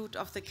cultural route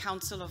of the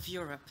Council of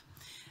Europe.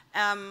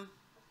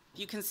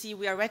 You can see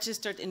we are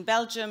registered in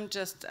Belgium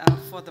just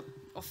for the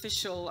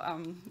official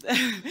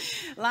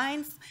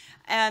lines.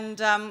 And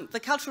the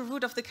cultural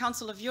route of the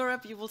Council of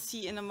Europe, you will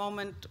see in a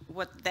moment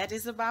what that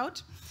is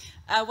about.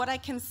 What I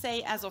can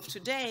say as of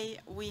today,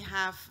 we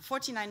have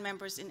 49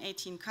 members in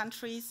 18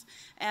 countries.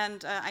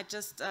 And I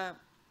just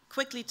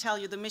quickly tell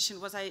you the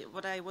mission,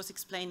 what I was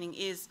explaining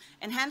is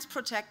enhance,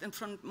 protect and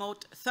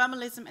promote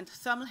thermalism and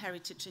thermal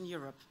heritage in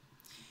Europe.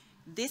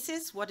 This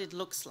is what it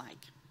looks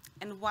like.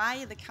 And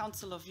why the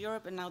Council of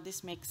Europe, and now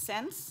this makes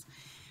sense.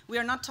 We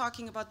are not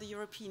talking about the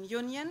European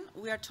Union,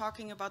 we are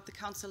talking about the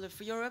Council of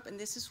Europe, and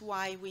this is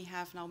why we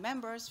have now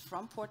members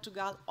from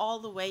Portugal all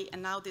the way,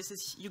 and now this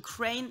is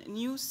Ukraine,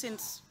 new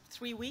since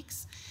 3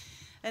 weeks.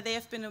 They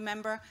have been a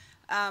member.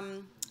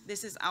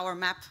 This is our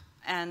map,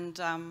 and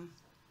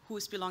who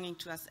is belonging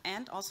to us.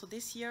 And also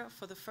this year,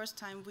 for the first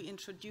time, we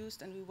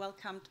introduced and we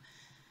welcomed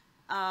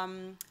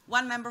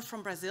one member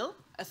from Brazil,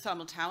 a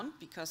thermal town,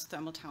 because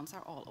thermal towns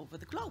are all over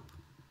the globe.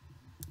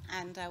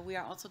 And we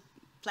are also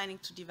planning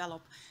to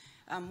develop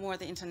more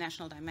the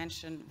international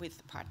dimension with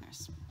the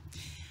partners.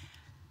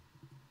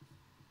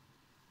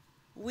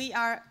 We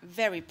are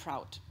very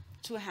proud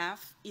to have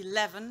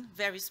 11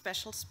 very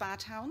special spa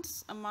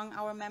towns among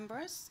our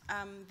members.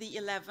 The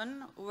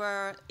 11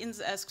 were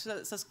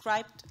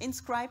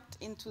inscribed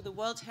into the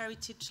World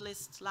Heritage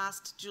List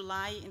last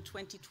July in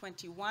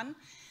 2021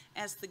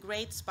 as the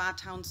Great Spa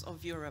Towns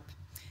of Europe.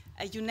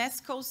 A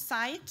UNESCO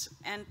site,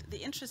 and the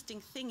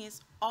interesting thing is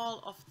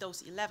all of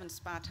those 11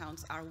 spa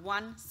towns are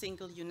one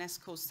single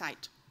UNESCO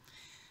site.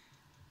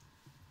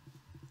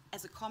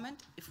 As a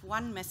comment, if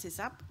one messes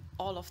up,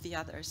 all of the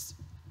others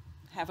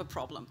have a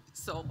problem.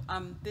 So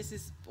this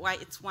is why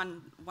it's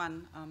one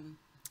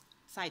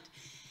site.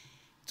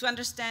 To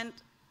understand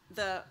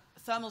the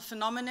thermal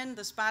phenomenon,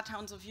 the spa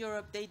towns of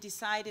Europe, they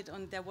decided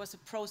on, there was a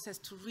process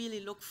to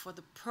really look for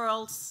the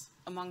pearls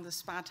among the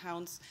spa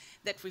towns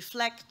that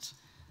reflect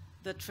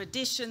the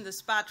tradition, the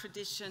spa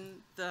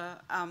tradition, the,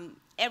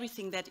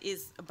 everything that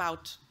is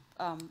about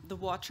the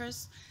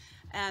waters.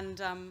 And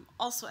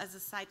also as a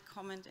side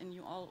comment, and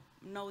you all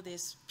know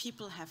this,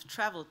 people have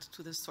traveled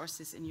to the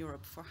sources in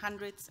Europe for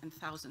hundreds and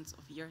thousands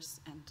of years,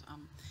 and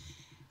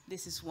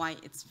this is why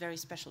it's very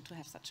special to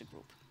have such a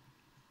group.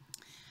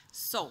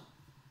 So,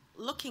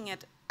 looking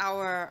at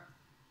our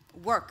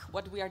work,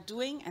 what we are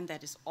doing, and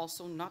that is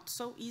also not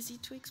so easy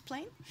to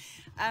explain.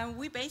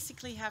 We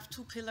basically have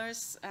two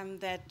pillars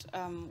that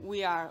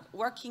we are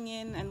working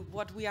in and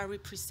what we are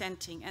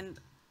representing. And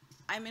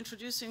I'm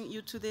introducing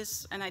you to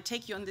this, and I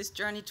take you on this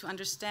journey to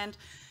understand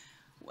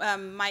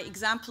my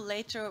example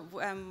later,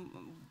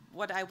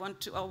 what I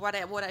want to, or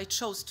what I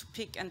chose to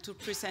pick and to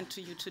present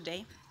to you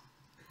today.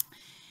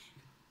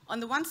 On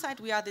the one side,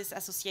 we are this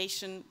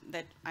association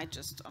that I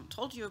just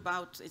told you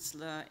about. It's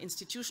the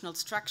institutional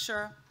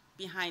structure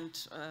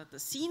behind the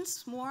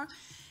scenes more.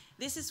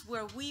 This is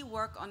where we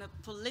work on a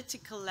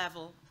political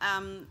level.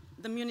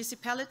 The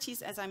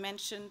municipalities, as I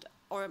mentioned,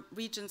 or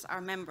regions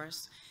are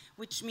members,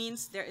 which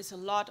means there is a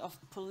lot of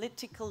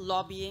political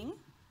lobbying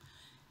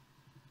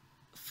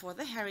for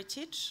the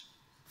heritage,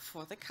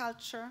 for the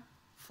culture,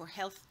 for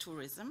health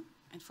tourism,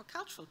 and for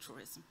cultural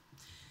tourism.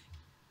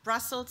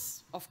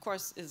 Brussels, of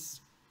course,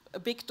 is a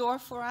big door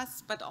for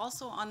us, but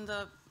also on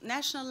the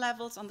national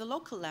levels, on the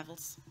local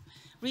levels,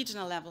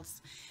 regional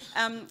levels.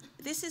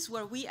 This is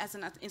where we as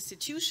an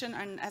institution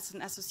and as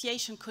an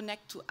association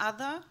connect to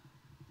other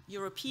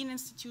European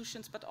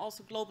institutions, but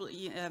also global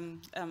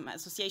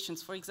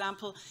associations. For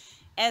example,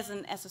 as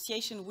an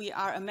association, we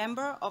are a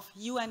member of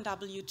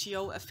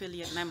UNWTO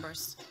affiliate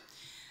members.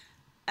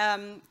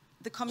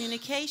 The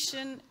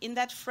communication in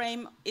that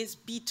frame is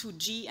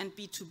B2G and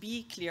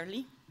B2B,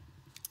 clearly,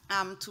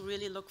 to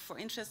really look for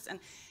interest. And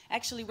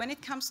actually, when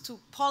it comes to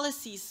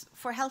policies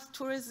for health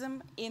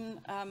tourism in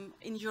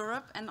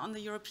Europe and on the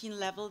European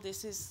level,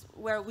 this is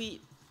where we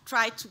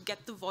try to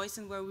get the voice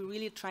and where we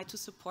really try to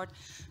support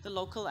the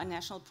local and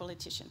national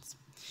politicians.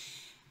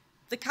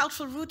 The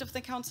cultural route of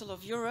the Council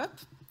of Europe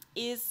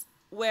is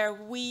where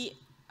we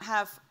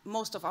have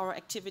most of our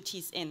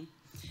activities in.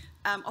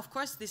 Of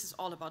course, this is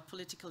all about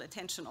political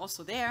attention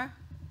also there,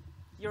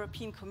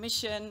 European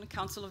Commission,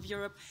 Council of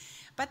Europe,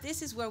 but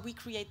this is where we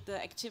create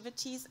the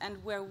activities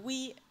and where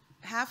we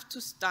have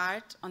to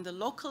start on the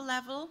local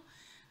level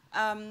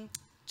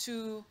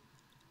to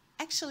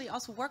actually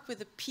also work with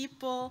the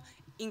people,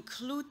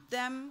 include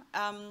them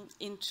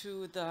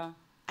into the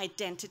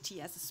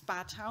identity as a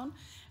spa town.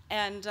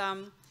 And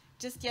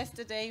just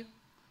yesterday,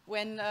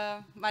 when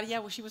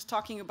Maria, she was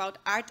talking about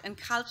art and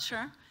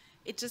culture,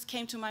 it just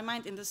came to my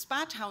mind in the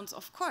spa towns,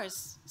 of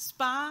course.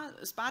 Spa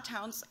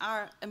towns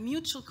are a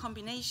mutual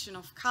combination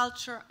of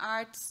culture,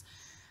 arts,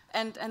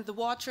 and the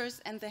waters,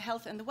 and the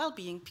health and the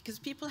well-being, because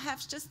people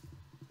have just,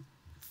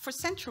 for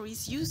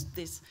centuries, used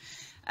this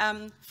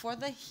for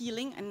the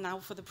healing and now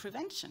for the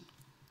prevention.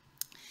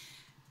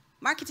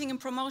 Marketing and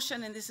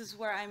promotion, and this is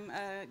where I'm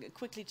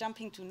quickly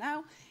jumping to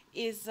now,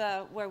 is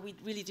where we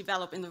really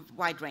develop in a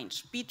wide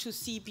range,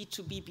 B2C,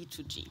 B2B,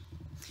 B2G.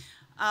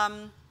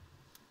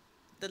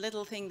 The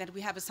little thing that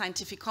we have a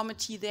scientific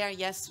committee there,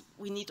 yes,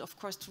 we need, of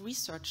course, to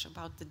research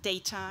about the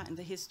data and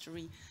the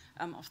history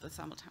of the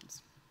thermal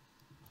towns.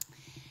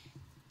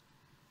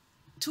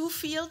 Two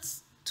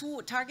fields,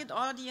 two target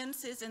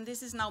audiences, and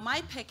this is now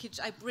my package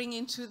I bring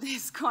into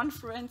this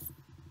conference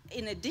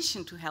in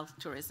addition to health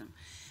tourism.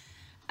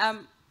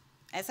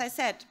 As I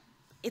said,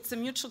 it's a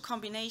mutual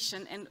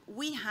combination, and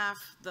we have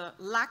the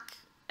luck,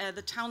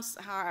 the towns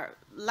are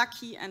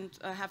lucky and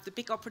have the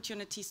big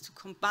opportunities to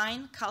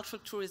combine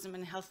cultural tourism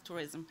and health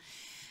tourism.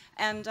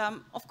 And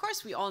of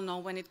course, we all know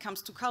when it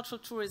comes to cultural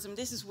tourism,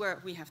 this is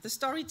where we have the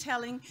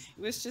storytelling,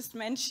 it was just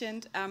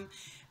mentioned,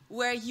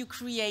 where you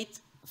create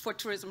for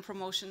tourism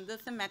promotion the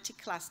thematic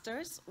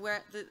clusters,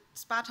 where the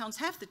spa towns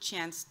have the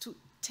chance to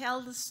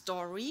tell the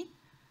story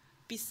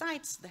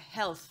besides the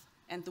health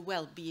and the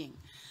well-being.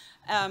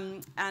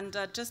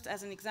 Just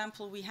as an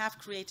example, we have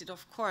created,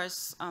 of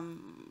course,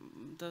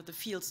 the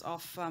fields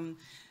of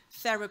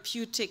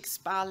therapeutic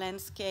spa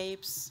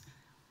landscapes,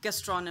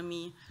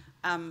 gastronomy,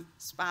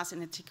 spas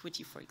in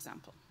antiquity, for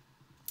example.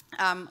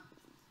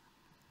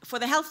 For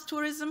the health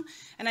tourism,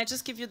 and I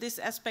just give you this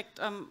aspect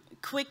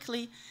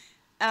quickly,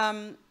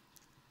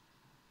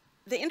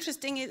 the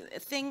interesting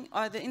thing,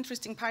 or the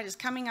interesting part, is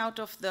coming out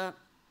of the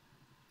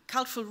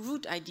cultural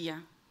root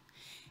idea.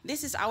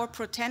 This is our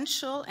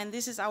potential, and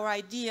this is our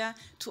idea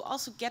to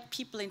also get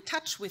people in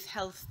touch with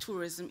health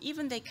tourism,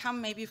 even they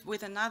come maybe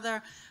with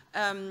another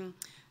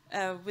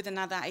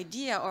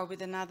idea or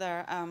with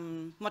another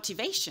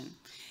motivation.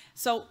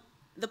 So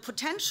the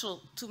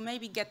potential to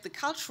maybe get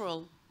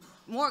the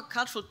more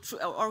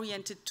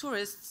cultural-oriented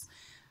tourists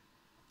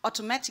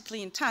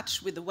automatically in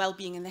touch with the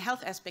well-being and the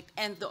health aspect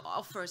and the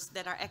offers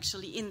that are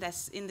actually in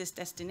this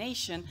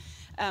destination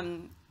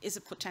is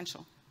a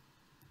potential.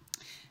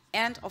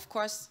 And of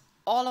course,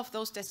 all of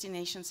those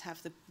destinations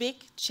have the big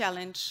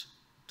challenge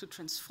to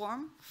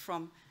transform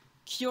from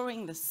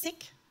curing the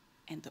sick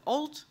and the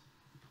old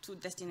to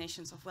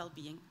destinations of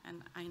well-being.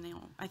 And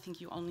I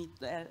think you all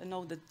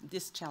know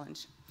this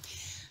challenge.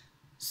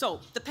 So,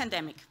 the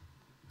pandemic.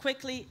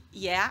 Quickly,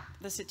 yeah,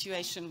 the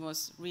situation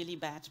was really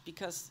bad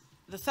because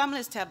the thermal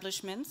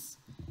establishments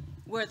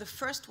were the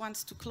first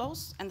ones to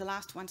close and the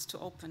last ones to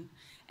open.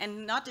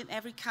 And not in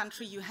every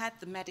country you had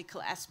the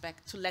medical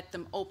aspect to let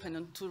them open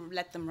and to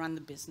let them run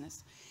the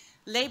business.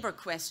 Labor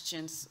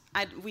questions,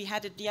 we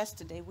had it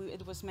yesterday,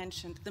 it was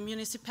mentioned. The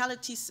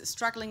municipalities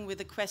struggling with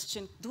the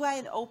question, do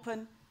I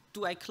open,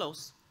 do I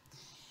close?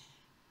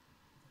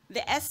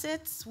 The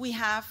assets we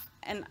have,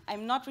 and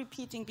I'm not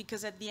repeating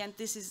because at the end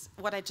this is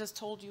what I just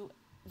told you,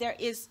 there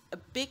is a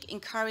big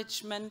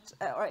encouragement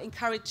or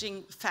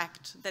encouraging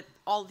fact that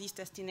all these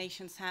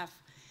destinations have.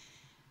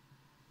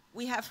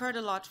 We have heard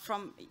a lot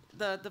from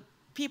the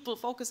people,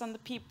 focus on the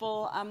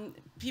people,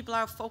 people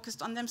are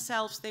focused on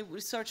themselves, they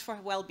research for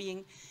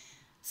well-being.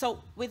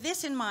 So with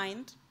this in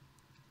mind,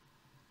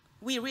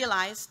 we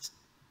realized,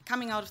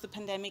 coming out of the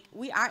pandemic,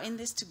 we are in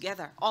this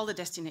together, all the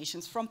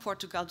destinations, from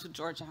Portugal to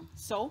Georgia.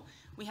 So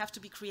we have to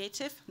be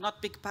creative,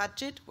 not big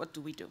budget. What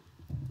do we do?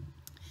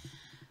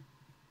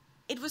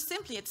 It was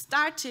simply, it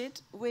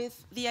started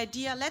with the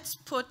idea, let's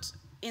put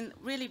in,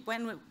 really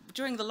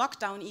during the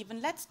lockdown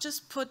even, let's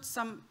just put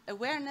some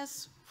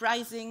awareness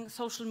rising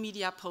social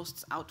media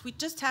posts out. We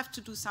just have to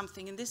do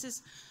something, and this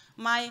is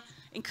my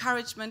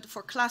encouragement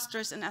for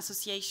clusters and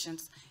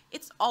associations.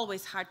 It's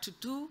always hard to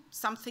do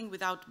something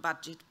without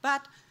budget,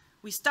 but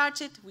we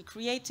started, we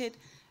created,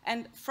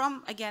 and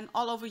from, again,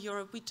 all over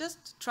Europe, we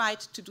just tried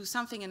to do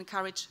something and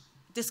encourage,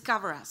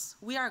 discover us.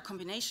 We are a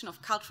combination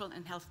of cultural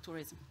and health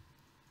tourism.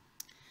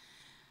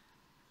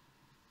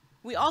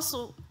 We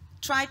also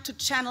tried to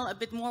channel a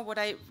bit more what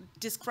I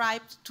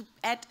described, to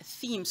add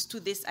themes to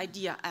this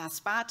idea.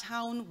 Spa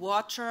town,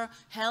 water,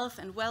 health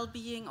and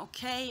well-being,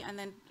 okay, and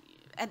then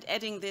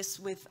adding this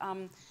with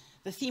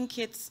the theme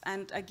kits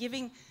and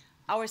giving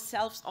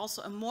ourselves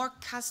also a more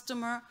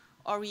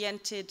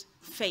customer-oriented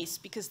face,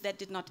 because that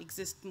did not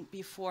exist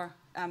before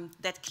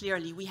that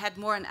clearly. We had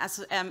more it's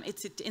an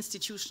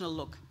institutional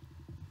look.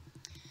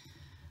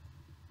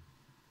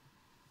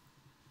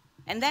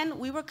 And then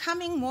we were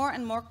coming more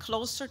and more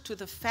closer to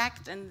the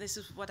fact, and this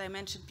is what I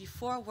mentioned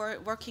before, we're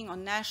working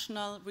on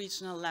national,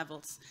 regional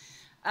levels.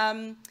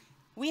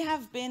 We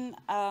have been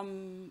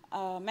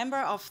a member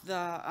of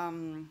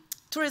the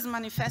Tourism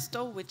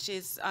Manifesto, which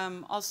is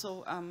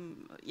also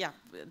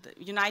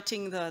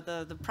uniting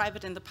the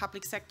private and the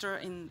public sector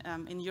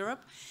in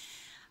Europe.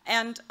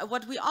 And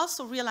what we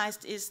also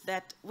realized is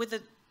that with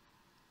the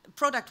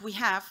product we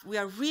have, we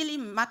are really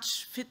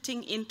much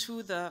fitting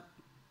into the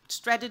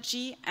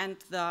strategy and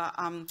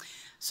the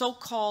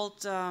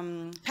so-called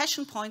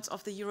passion points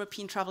of the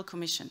European Travel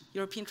Commission.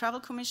 European Travel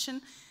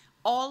Commission,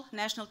 all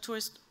national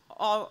tourist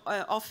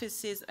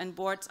offices and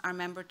boards are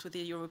member to the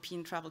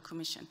European Travel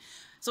Commission.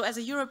 So as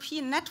a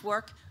European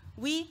network,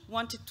 we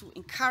wanted to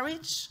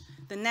encourage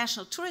the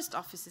national tourist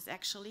offices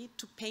actually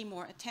to pay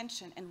more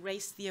attention and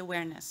raise the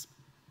awareness.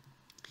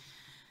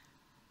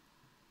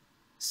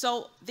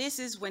 So this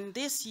is when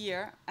this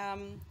year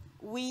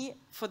we,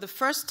 for the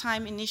first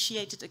time,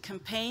 initiated a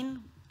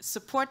campaign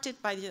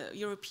supported by the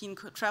European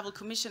Travel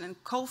Commission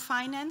and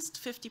co-financed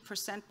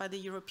 50% by the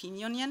European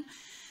Union.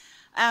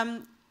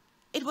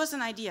 It was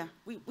an idea.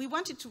 We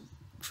wanted to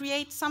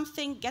create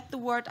something, get the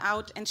word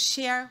out, and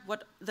share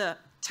what the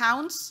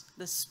towns,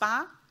 the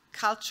spa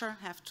culture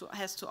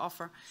has to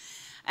offer.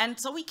 And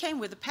so we came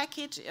with a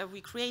package.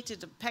 We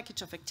created a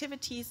package of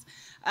activities.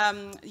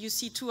 You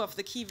see two of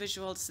the key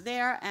visuals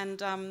there, and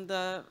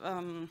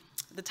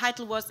the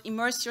title was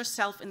Immerse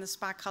Yourself in the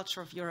Spa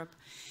Culture of Europe.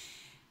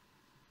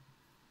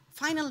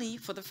 Finally,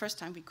 for the first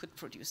time, we could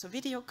produce a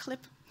video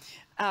clip.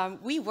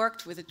 We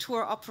worked with a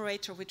tour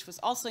operator, which was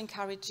also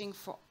encouraging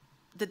for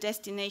the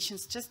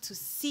destinations just to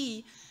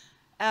see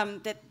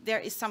that there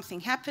is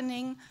something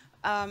happening,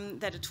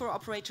 that a tour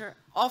operator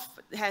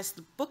has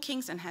the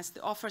bookings and has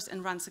the offers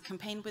and runs a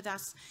campaign with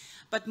us.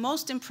 But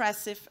most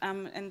impressive,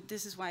 and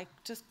this is why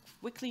just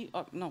quickly,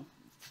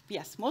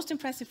 most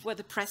impressive were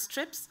the press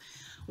trips.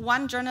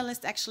 One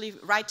journalist actually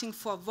writing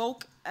for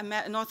Vogue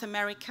North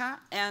America,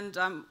 and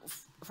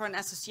for an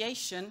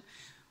association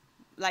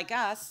like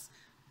us,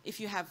 if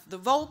you have the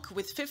Vogue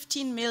with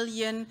 15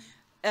 million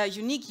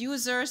unique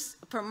users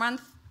per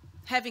month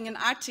having an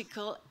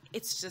article,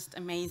 it's just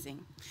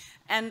amazing.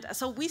 And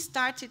so we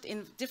started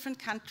in different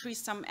countries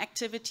some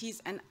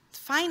activities, and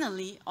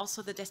finally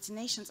also the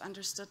destinations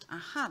understood,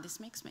 aha, this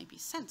makes maybe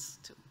sense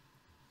to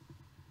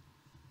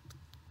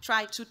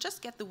try to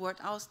just get the word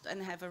out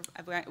and have an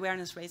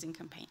awareness-raising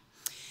campaign.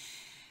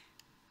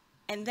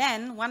 And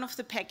then one of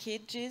the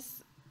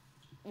packages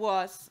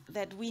was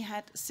that we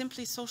had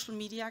simply social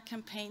media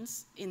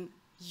campaigns in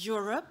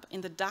Europe,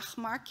 in the DACH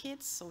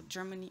markets, so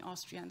Germany,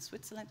 Austria, and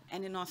Switzerland,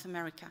 and in North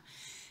America.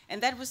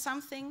 And that was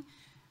something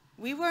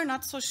we were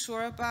not so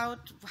sure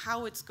about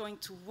how it's going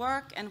to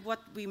work and what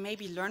we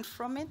maybe learned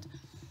from it,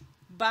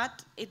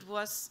 but it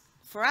was,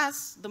 for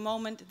us, the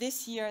moment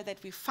this year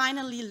that we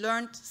finally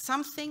learned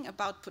something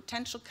about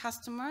potential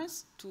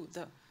customers to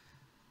the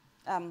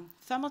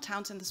thermal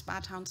towns and the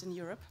spa towns in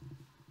Europe.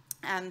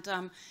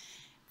 And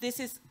this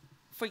is,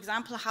 for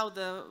example, how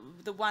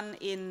the one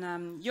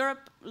in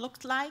Europe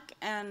looked like.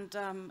 And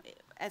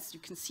as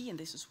you can see, and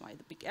this is why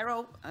the big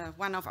arrow,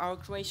 one of our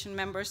Croatian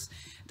members,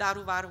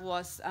 Daruvar,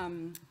 was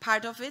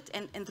part of it,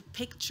 and the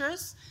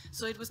pictures.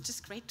 So it was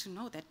just great to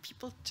know that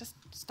people just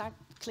start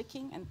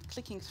clicking and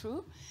clicking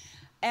through.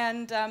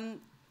 And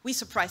we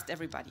surprised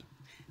everybody.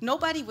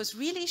 Nobody was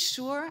really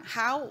sure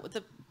how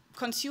the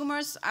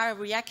consumers are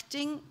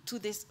reacting to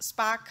this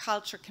spa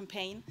culture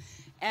campaign,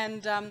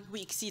 and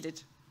we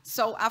exceeded.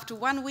 So after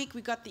 1 week,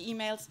 we got the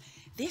emails,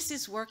 this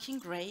is working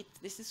great,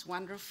 this is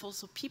wonderful,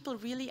 so people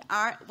really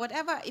are,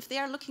 whatever, if they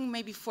are looking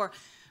maybe for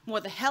more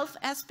the health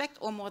aspect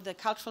or more the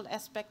cultural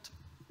aspect,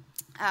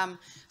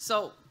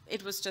 so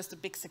it was just a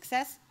big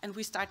success, and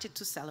we started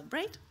to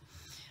celebrate.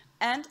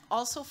 And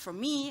also for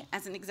me,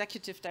 as an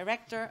executive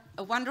director,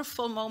 a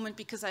wonderful moment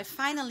because I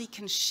finally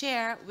can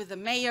share with the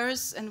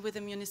mayors and with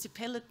the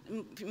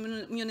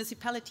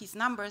municipalities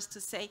numbers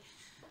to say,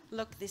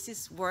 look, this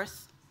is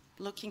worth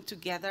looking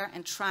together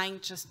and trying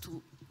just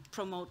to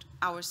promote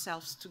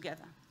ourselves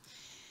together.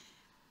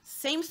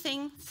 Same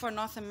thing for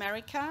North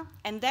America,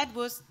 and that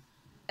was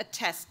a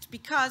test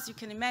because you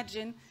can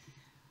imagine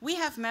we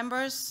have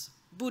members,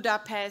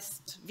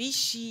 Budapest,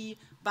 Vichy,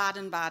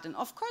 Baden-Baden.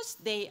 Of course,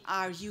 they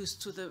are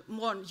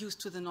more used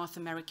to the North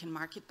American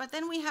market, but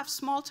then we have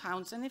small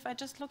towns, and if I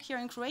just look here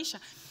in Croatia,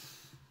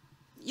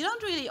 you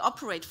don't really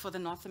operate for the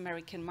North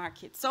American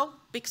market. So,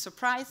 big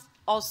surprise,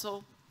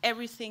 also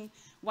everything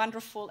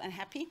wonderful and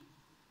happy.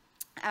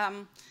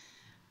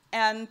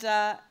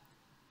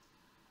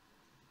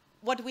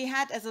 What we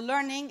had as a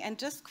learning, and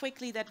just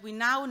quickly that we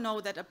now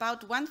know that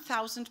about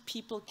 1,000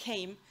 people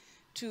came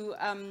to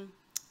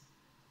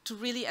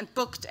really, and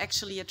booked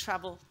actually a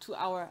travel to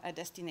our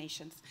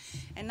destinations.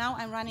 And now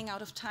I'm running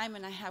out of time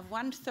and I have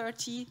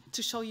 1:30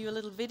 to show you a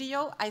little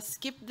video. I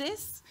skipped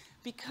this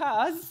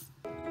because,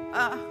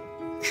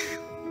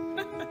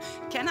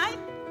 can I?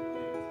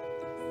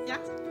 Yeah?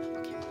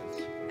 Okay.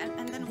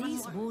 And then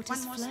these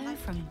waters flow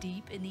from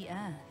deep in the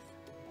earth,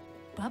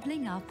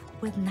 bubbling up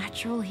with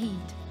natural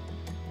heat,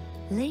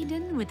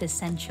 laden with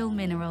essential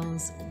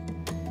minerals.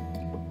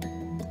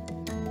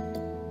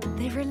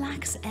 They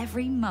relax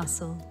every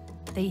muscle.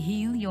 They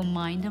heal your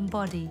mind and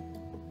body,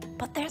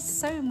 but there's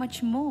so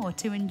much more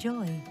to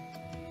enjoy.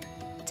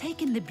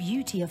 Take in the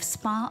beauty of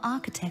spa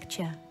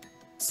architecture,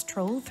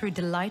 stroll through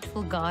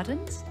delightful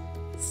gardens,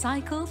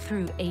 cycle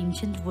through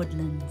ancient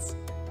woodlands,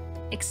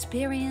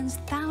 experience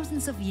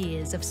thousands of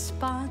years of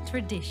spa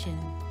tradition,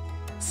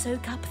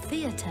 soak up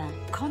theatre,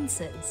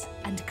 concerts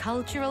and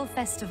cultural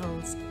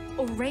festivals,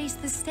 or raise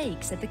the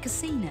stakes at the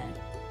casino.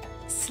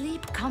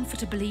 Sleep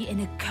comfortably in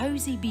a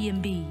cozy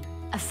B&B,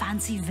 a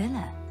fancy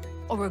villa,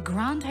 or a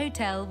grand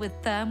hotel with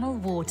thermal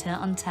water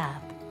on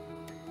tap.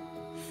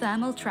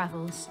 Thermal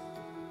Travels.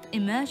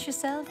 Immerse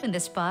yourself in the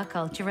spa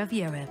culture of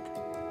Europe.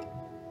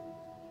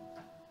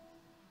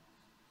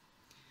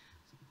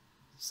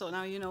 So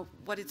now you know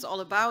what it's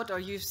all about, or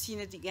you've seen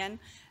it again.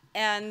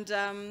 And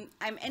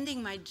I'm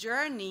ending my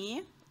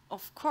journey,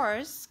 of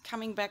course,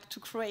 coming back to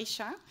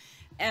Croatia.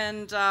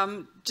 And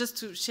just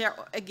to share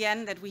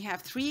again that we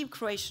have 3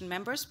 Croatian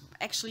members.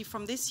 Actually,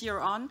 from this year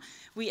on,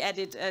 we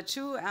added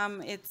 2.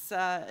 It's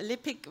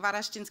Lipik,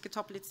 Varaždinske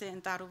Toplice,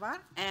 and Daruvar.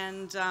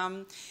 And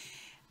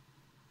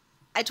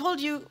I told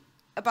you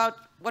about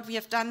what we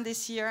have done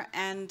this year.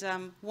 And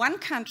one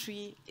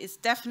country is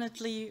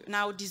definitely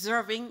now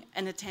deserving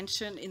an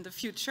attention in the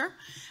future,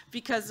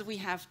 because we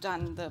have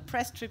done the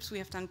press trips, we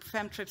have done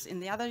FEM trips in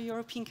the other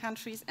European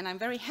countries. And I'm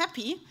very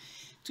happy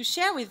to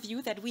share with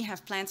you that we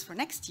have plans for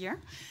next year.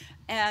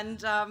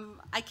 And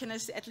I can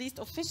at least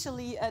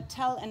officially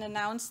tell and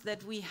announce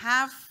that we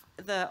have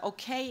the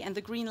okay and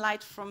the green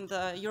light from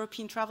the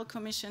European Travel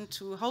Commission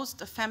to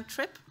host a FEM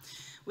trip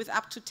with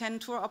up to 10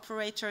 tour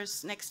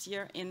operators next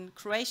year in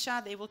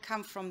Croatia. They will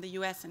come from the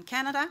US and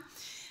Canada.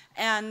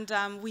 And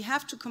we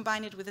have to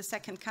combine it with a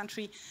second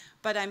country,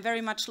 but I'm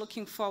very much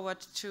looking forward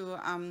to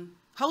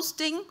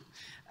hosting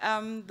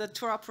the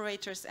tour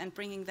operators and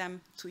bringing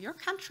them to your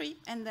country,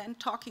 and then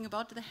talking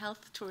about the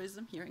health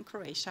tourism here in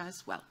Croatia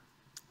as well.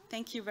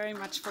 Thank you very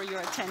much for your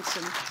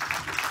attention.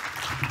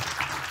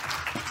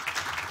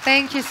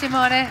 Thank you,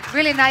 Simone.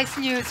 Really nice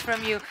news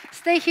from you.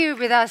 Stay here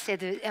with us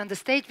on the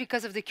stage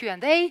because of the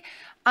Q&A.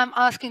 I'm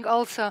asking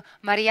also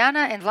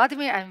Mariana and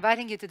Vladimir, I'm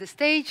inviting you to the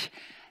stage,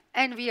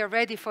 and we are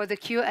ready for the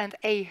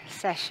Q&A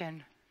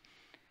session.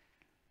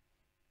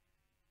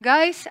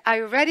 Guys, are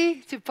you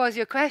ready to pose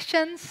your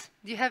questions?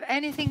 Do you have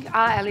anything?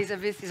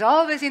 Elizabeth is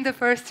always in the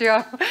first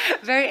row,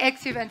 very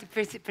active and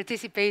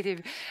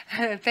participative.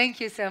 Thank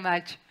you so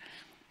much.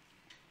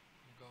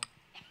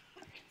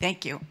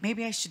 Thank you.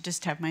 Maybe I should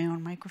just have my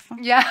own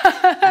microphone? Yeah,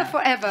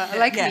 forever,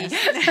 like me.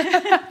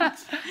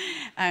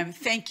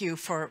 Thank you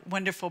for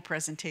wonderful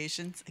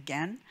presentations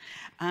again.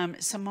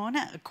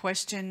 Simona, a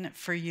question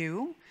for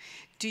you.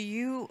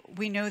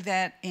 We know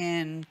that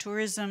in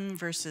tourism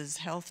versus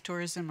health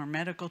tourism or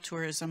medical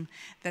tourism,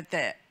 that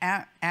the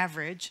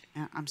average,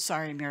 I'm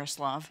sorry,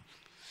 Miroslav,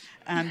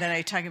 that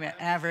I talk about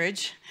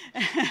average,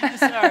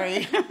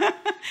 sorry,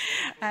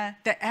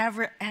 the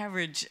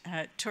average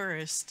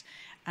tourist,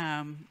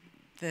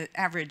 the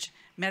average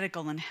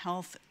medical and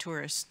health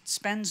tourist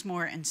spends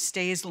more and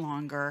stays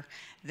longer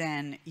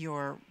than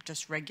your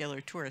just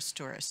regular tourist.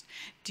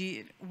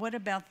 What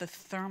about the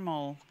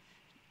thermal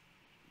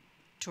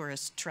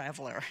tourist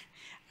traveler.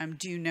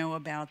 Do you know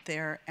about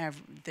their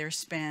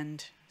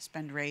spend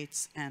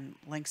rates and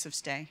lengths of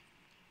stay?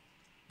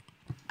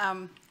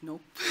 No.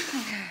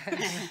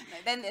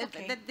 Then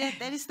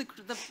that is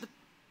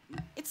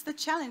it's the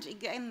challenge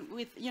again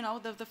with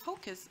the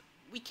focus.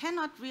 We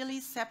cannot really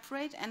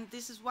separate, and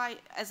this is why,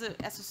 as an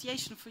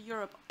association for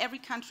Europe, every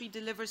country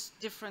delivers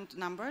different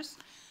numbers.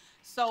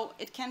 So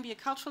it can be a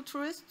cultural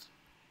tourist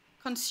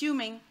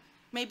consuming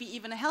maybe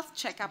even a health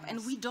checkup,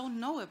 and we don't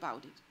know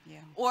about it.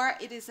 Yeah. Or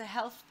it is a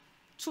health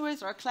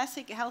tourist or a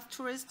classic health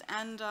tourist,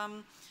 and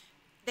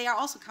they are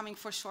also coming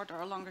for shorter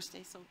or longer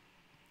stay. So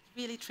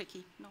really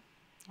tricky. No.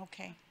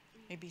 Okay.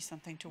 Maybe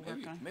something to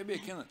work on. Maybe I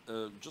can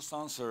just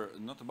answer,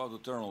 not about the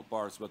terminal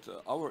parts, but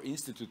our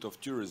Institute of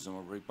Tourism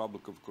of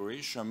Republic of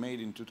Croatia made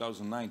in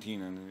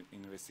 2019 an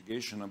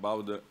investigation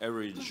about the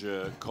average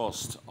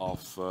cost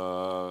of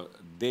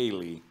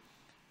daily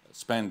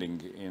spending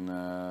in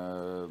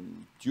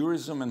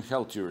tourism and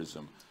health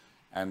tourism.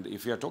 And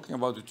if we are talking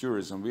about the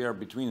tourism, we are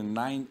between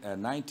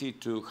 90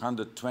 to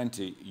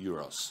 120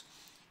 euros.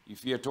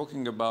 If we are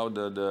talking about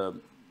the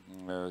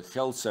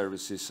health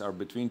services are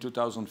between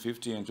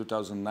 2,050 and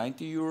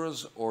 2,090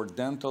 euros, or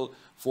dental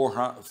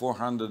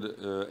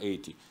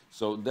 480.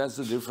 So that's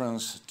the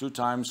difference, 2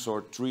 times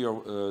or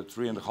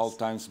 3.5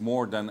 times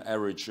more than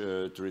average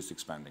touristic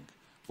spending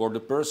for the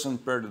person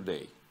per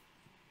day.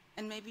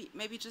 And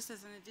maybe just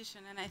as an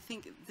addition, and I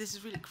think this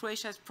is really,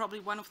 Croatia is probably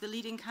one of the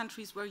leading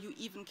countries where you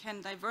even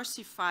can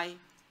diversify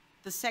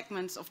the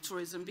segments of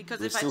tourism, because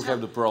we if still I tell,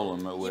 have the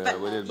problem with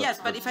it. Yes,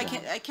 but if I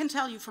can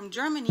tell you from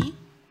Germany,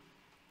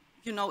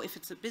 you know, if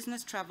it's a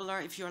business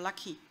traveler, if you're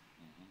lucky,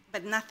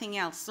 but nothing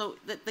else. So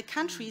the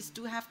countries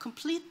do have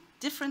complete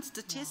different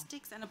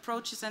statistics and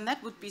approaches, and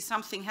that would be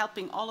something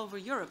helping all over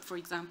Europe, for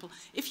example,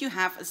 if you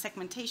have a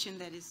segmentation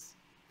that is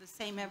the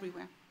same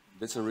everywhere.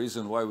 That's the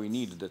reason why we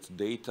need that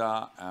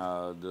data,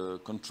 the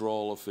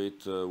control of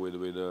it with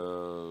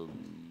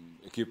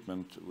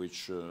equipment,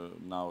 which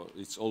now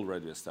it's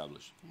already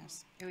established.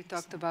 Yes. We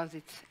talked about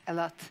it a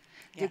lot.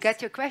 Yes. You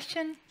got your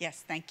question?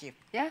 Yes, thank you.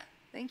 Yeah,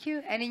 thank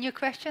you. Any new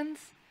questions?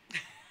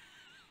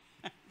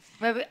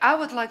 Maybe I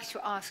would like to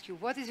ask you,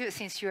 what is your,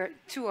 since you're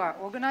two are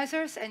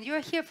organizers and you're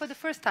here for the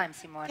first time,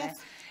 Simone.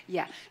 Yes.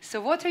 Yeah. So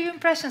what are your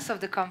impressions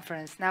of the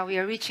conference? Now we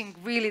are reaching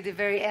really the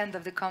very end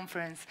of the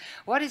conference.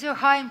 What is your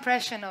high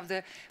impression of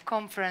the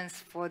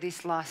conference for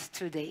these last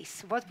 2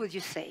 days? What would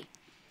you say?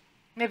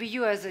 Maybe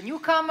you as a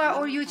newcomer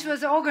or you two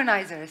as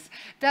organizers.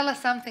 Tell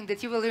us something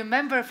that you will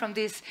remember from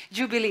this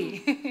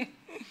jubilee.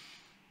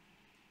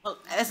 Well,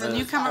 as a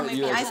newcomer,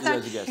 maybe I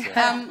start.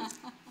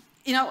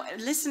 You know,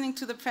 listening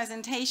to the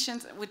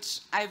presentations, which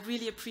I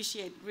really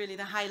appreciate, really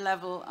the high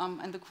level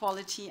and the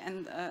quality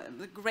and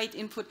the great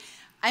input.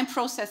 I'm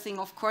processing,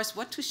 of course,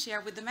 what to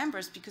share with the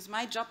members, because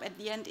my job at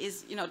the end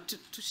is, you know,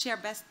 to share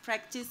best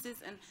practices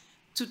and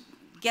to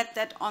get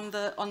that on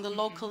the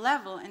local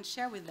level and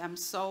share with them.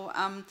 So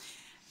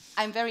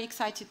I'm very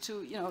excited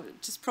to, you know,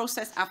 just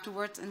process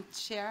afterwards and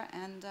share,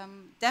 and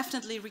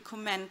definitely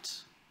recommend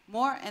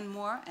more and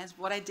more, as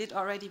what I did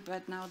already,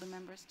 but now the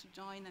members to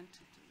join and to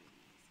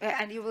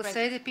and you will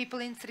say that people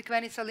in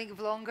Crikvenica live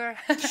longer?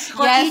 Yes.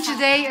 Each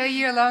day a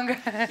year longer?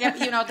 Yeah,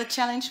 you know, the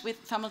challenge with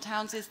thermal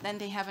towns is then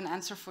they have an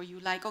answer for you,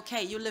 like,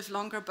 okay, you live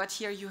longer, but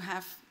here you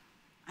have,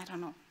 I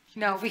don't know.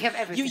 No, we have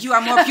everything. You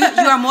are more you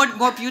are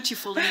more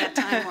beautiful in that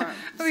time. Or,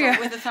 so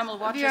with the thermal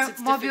waters, we are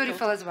it's more difficult.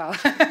 beautiful as well.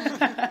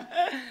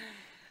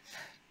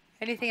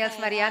 Anything else,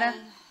 Mariana?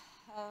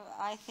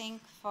 I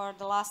think for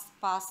the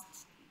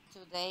past 2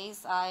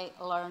 days, I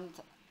learned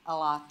a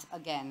lot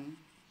again.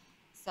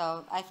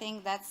 So I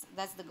think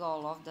that's the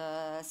goal of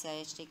the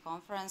CIHT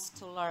conference,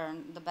 to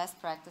learn the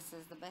best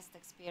practices, the best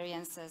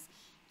experiences,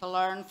 to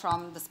learn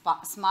from the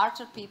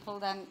smarter people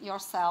than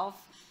yourself.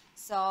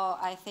 So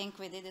I think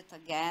we did it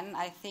again.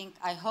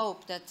 I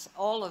hope that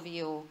all of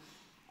you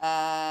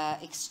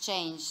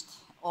exchanged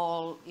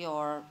all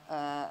your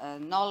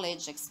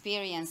knowledge,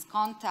 experience,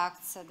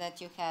 contacts, so that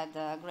you had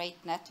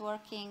great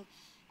networking,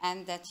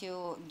 and that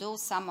you do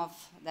some of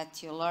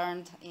that you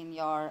learned in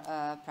your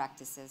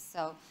practices.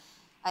 So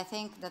I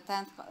think the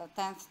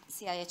 10th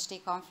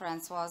CIHT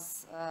conference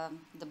was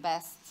the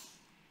best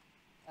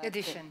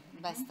edition.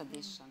 Best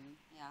edition,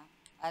 yeah.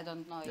 I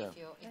don't know if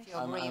you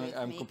agree with me.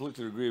 I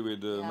completely agree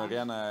with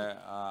Mariana.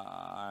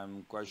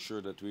 I'm quite sure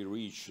that we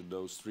reached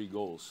those 3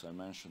 goals I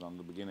mentioned on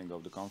the beginning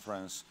of the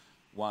conference.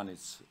 One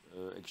is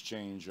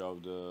exchange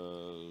of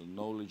the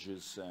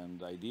knowledges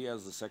and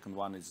ideas. The second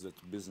one is the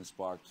business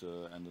part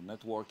and the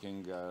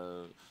networking.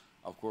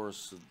 Of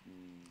course,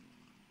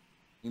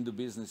 in the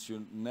business,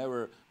 you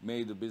never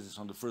made the business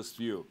on the first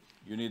view.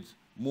 You need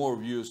more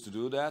views to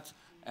do that.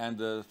 And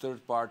the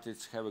third part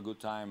is have a good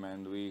time,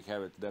 and we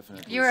have it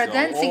definitely. You're a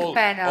dancing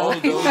panel,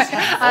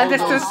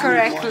 understood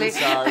correctly.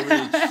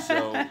 Reached,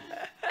 so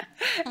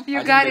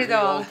You got it we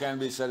all. Can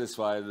be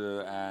satisfied,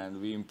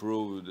 and we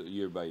improved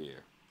year by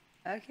year.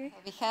 Okay.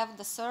 We have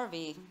the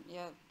survey.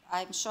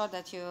 I'm sure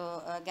that you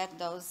get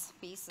those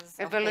pieces.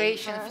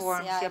 Evaluation of papers.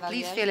 forms. Yeah,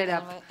 please fill it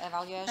up.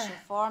 Evaluation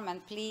form,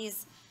 and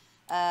please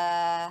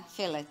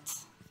fill it.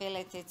 feel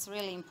it. It's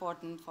really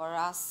important for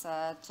us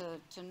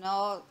to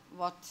know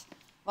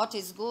what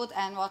is good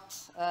and what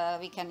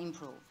we can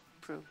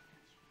improve.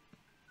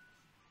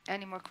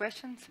 Any more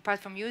questions apart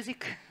from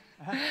music?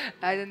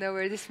 I don't know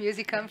where this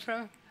music comes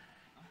from.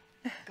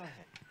 Go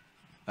ahead.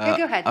 Yeah,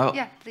 go ahead.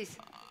 Yeah, please.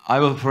 I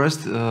will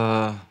first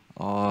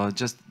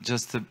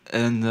just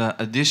an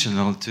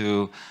additional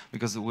to,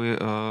 because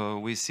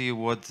we see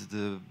what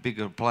the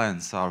bigger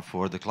plans are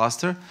for the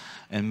cluster,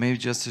 and maybe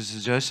just a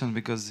suggestion,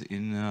 because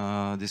in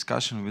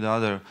discussion with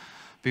other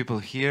people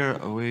here,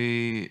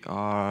 we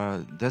are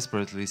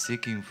desperately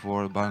seeking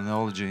for a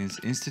Biology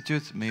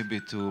Institute, maybe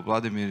to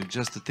Vladimir,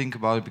 just to think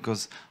about it,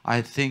 because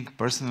I think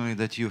personally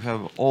that you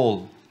have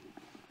all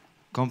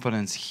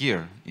components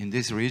here in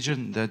this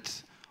region,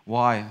 that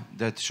why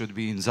that should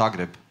be in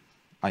Zagreb.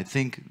 I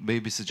think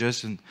maybe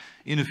suggestion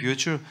in the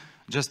future,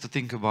 just to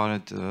think about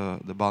it,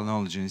 the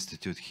Biology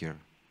Institute here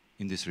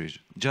in this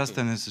region. Just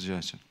a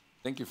suggestion.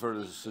 Thank you for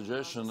the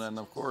suggestion, and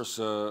of course,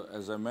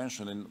 as I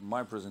mentioned in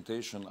my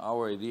presentation,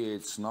 our idea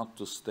is not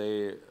to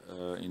stay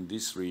in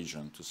this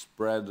region, to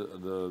spread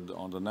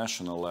on the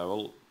national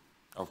level,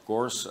 of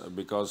course,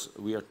 because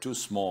we are too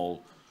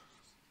small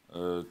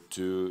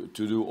to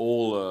do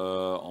all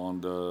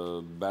on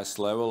the best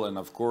level, and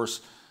of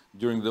course,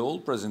 during the whole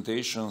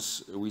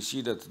presentations, we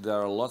see that there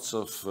are lots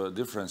of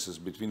differences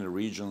between the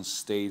regions,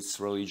 states,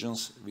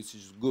 religions, which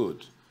is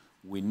good.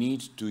 We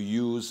need to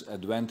use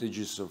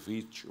advantages of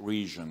each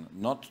region,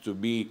 not to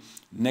be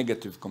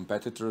negative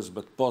competitors,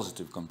 but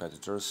positive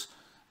competitors,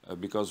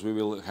 because we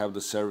will have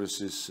the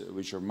services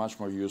which are much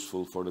more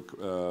useful for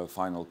the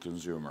final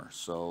consumer.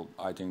 So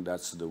I think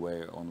that's the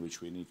way on which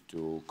we need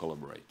to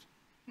collaborate.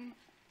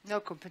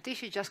 No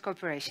competition, just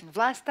cooperation.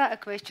 Vlasta, a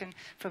question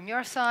from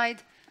your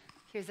side.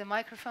 Here's the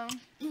microphone.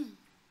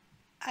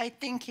 I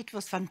think it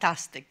was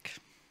fantastic.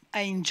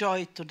 I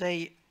enjoyed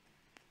today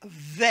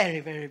very,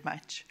 very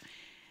much.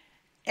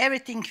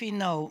 Everything we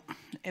know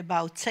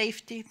about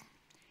safety,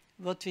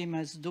 what we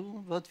must do,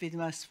 what we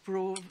must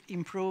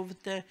improve.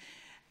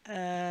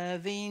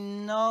 We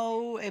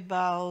know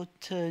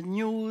about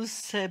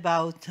news,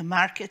 about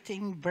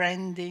marketing,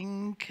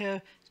 branding,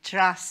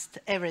 trust,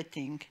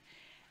 everything.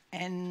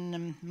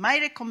 And my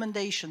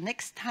recommendation,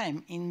 next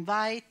time,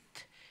 invite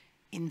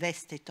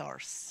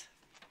investors,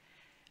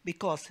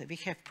 because we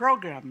have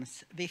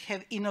programs, we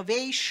have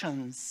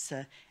innovations,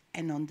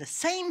 and on the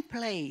same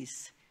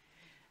place,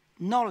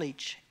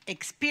 knowledge,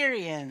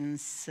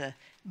 experience,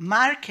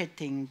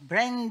 marketing,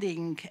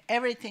 branding,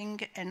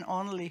 everything, and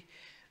only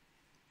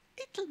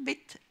little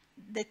bit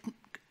that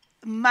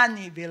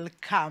money will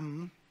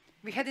come.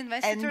 We had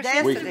investors and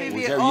yesterday.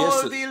 We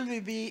all will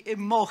be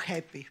more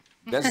happy.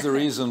 That's the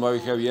reason why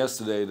we have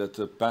yesterday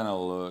that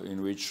panel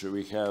in which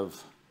we have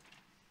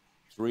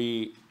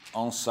 3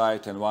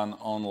 on-site and 1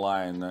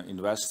 online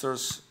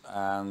investors,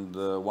 and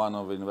one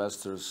of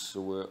investors,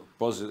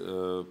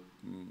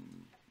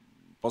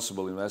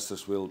 possible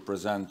investors, will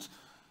present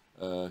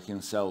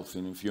himself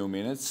in a few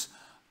minutes.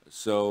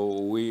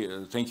 So we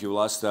thank you,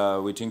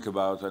 Vlasta. We think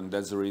about, and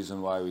that's the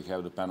reason why we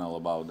have the panel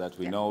about that.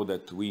 We know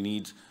that we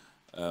need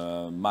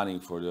money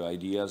for the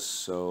ideas,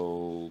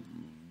 so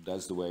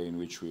that's the way in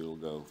which we will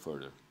go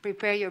further.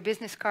 Prepare your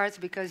business cards,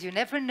 because you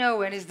never know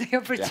when is the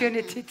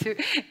opportunity to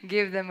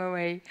give them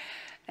away.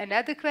 And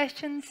other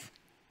questions,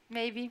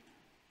 maybe?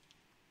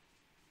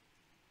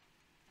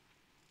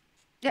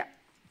 Yeah.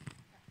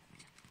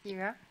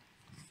 Yeah.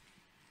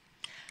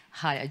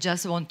 Hi, I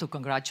just want to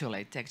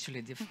congratulate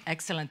actually the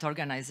excellent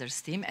organizers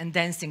team and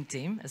dancing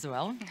team as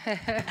well.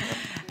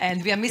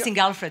 And we are missing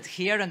Alfred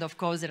here, and of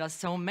course there are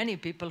so many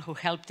people who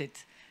helped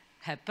it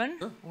happen.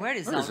 Where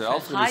is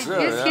Alfred?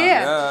 He's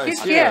here.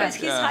 He's here.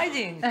 He's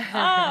hiding.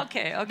 Ah,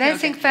 okay.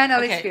 Dancing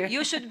panel is here.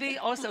 You should be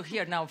also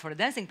here now for the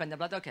dancing panel,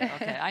 but okay.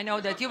 I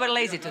know that you were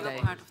lazy today.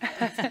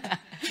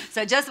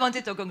 So I just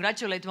wanted to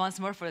congratulate once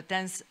more for the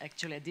 10th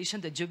actually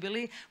edition, the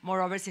Jubilee.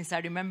 Moreover, since I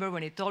remember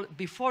when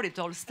before it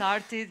all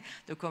started,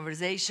 the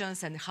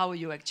conversations and how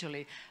you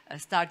actually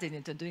started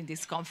into doing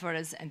this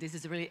conference, and this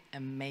is really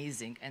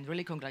amazing, and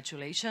really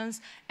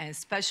congratulations, and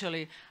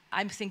especially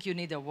I think you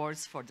need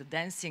awards for the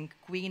dancing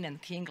queen and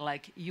king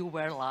like you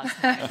were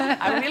last night.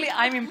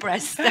 I'm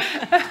impressed.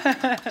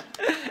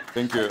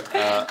 Thank you.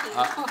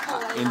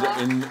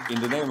 In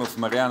the name of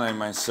Mariana and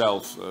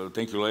myself,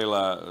 thank you,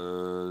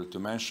 Leila, to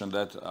mention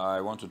that I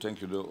want to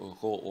thank you, the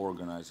whole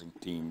organizing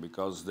team,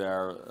 because there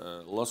are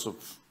lots of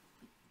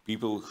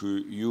people who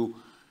you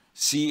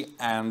see,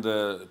 and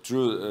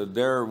through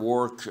their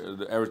work,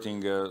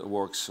 everything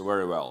works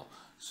very well.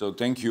 So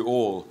thank you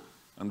all.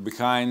 And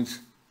behind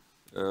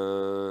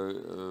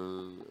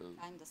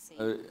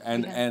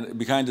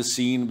behind the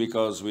scene,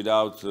 because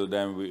without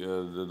them,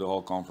 the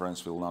whole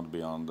conference will not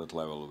be on that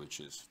level, which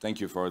is. Thank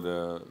you for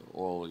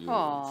all you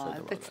said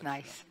about that's that.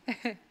 nice.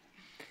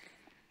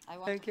 I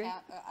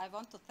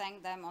want to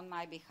thank them on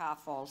my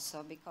behalf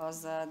also,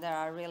 because they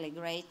are really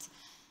great,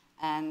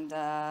 and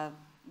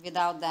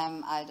without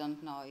them, I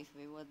don't know if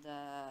we would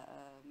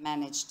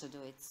manage to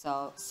do it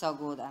so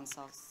good and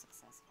so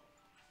successful.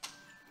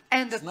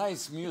 And it's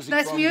nice music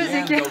nice from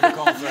music, the end of the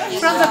conference.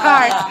 from the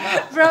heart,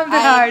 from the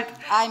heart.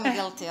 I'm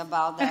guilty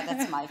about that.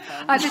 That's my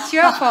phone. Oh, that's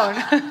your phone.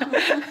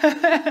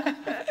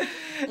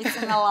 It's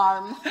an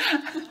alarm.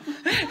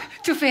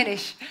 To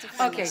finish.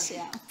 Okay.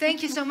 Yeah.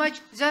 Thank you so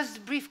much. Just a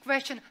brief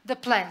question. The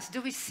plans.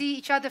 Do we see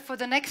each other for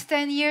the next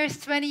 10 years,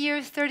 20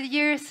 years, 30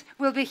 years?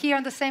 We'll be here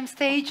on the same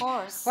stage? Of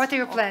course. What are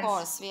your plans? Of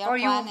course. We are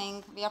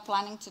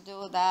planning to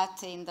do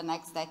that in the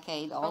next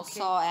decade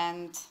also. Okay.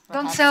 And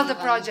don't sell the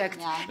project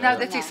now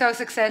that you're so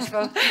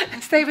successful.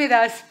 Stay with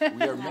us.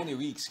 We are many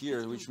weeks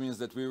here, which means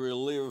that we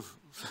will live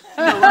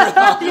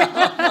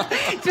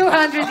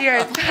 200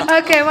 years.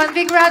 Okay, one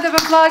big round of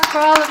applause for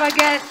all of our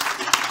guests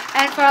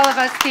and for all of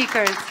our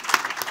speakers.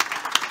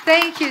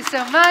 Thank you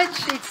so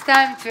much. It's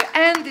time to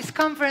end this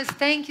conference.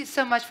 Thank you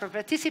so much for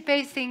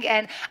participating,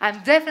 and I'm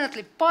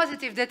definitely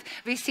positive that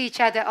we see each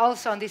other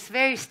also on this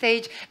very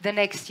stage the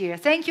next year.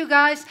 Thank you,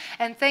 guys,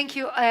 and thank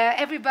you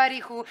everybody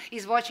who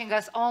is watching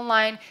us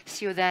online.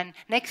 See you then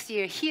next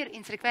year here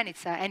in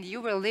Crikvenica, and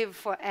you will live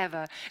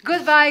forever.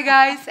 Goodbye,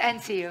 guys,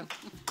 and see you.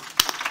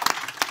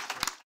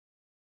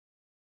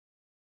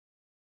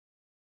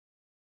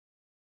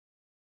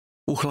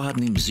 U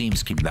hladnim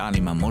zimskim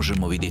danima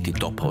možemo vidjeti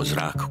topao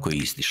zrak koji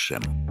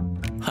istišemo,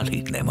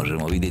 ali ne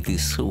možemo vidjeti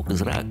suh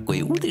zrak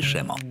koji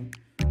udišemo.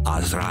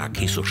 A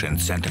zrak isušen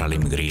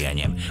centralnim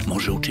grijanjem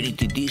može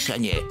učiniti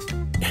disanje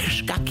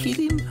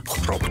škakivim,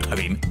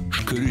 hroptavim,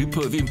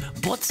 škripavim,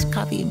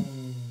 bockavim.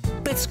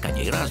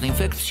 Peckanje i razne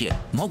infekcije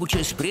moguće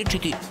je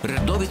spriječiti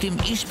redovitim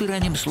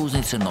ispiranjem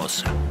sluznice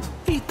nosa.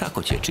 I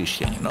tako će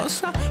čišćenje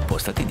nosa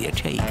postati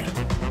dječja igra.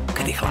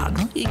 Kad je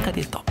hladno i kad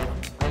je toplo.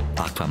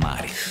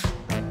 Aquamaris.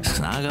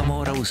 Snaga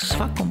mora u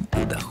svakom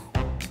udahu.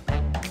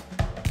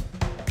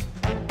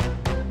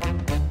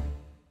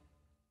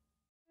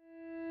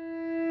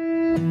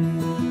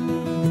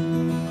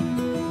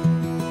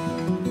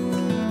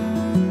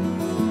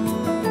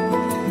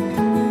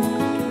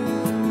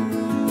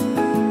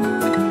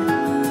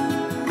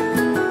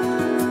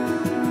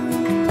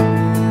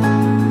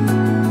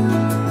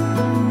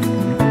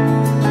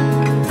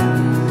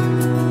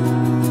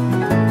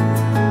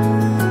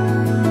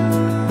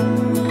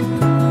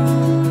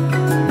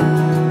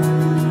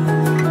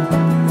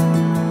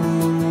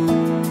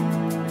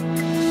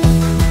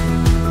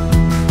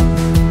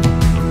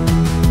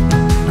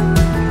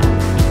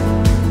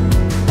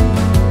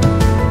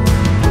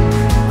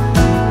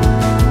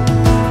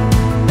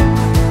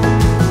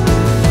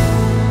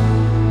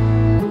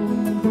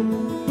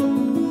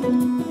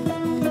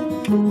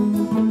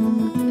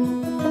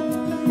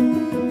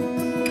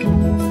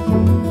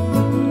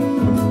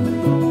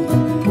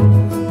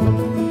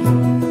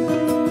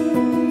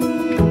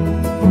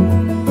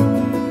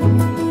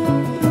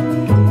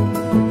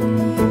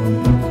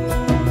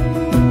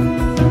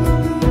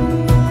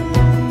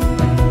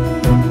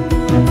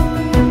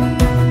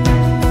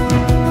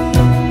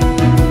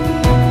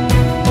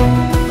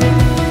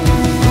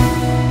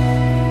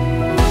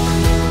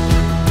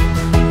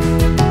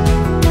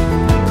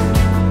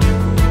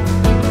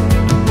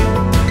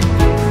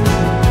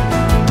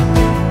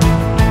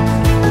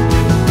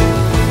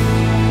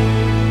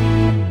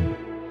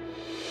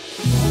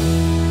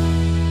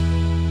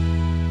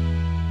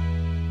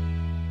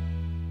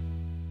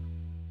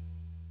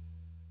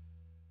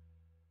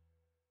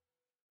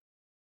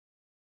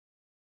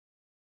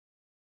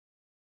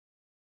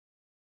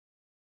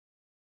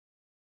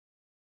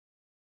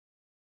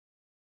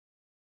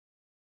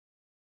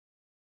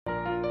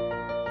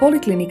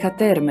 Poliklinika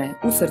Terme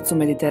u srcu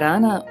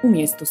Mediterana u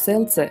mjestu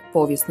Selce,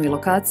 povijesnoj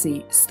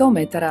lokaciji 100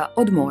 metara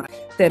od mora.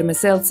 Terme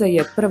Selce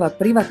je prva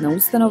privatna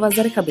ustanova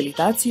za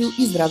rehabilitaciju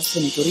i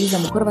zdravstveni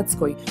turizam u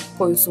Hrvatskoj,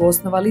 koju su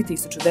osnovali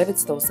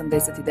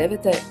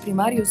 1989.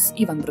 primarijus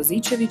Ivan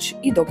Brozičević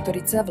i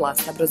doktorica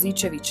Vlasta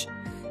Brozičević.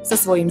 Sa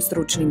svojim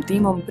stručnim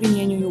timom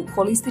primjenjuju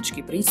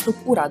holistički pristup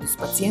u radu s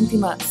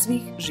pacijentima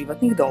svih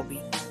životnih dobi.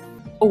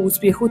 O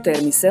uspjehu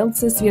Termi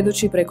Selce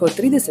svjedoči preko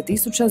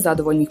 30.000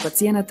 zadovoljnih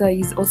pacijenata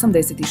iz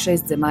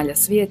 86 zemalja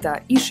svijeta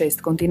i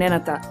 6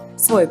 kontinenata.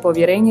 Svoje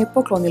povjerenje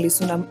poklonili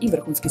su nam i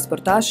vrhunski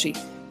sportaši.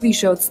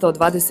 Više od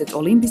 120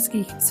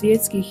 olimpijskih,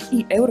 svjetskih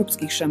i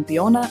europskih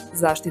šampiona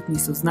zaštitni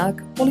su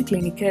znak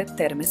Poliklinike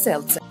Terme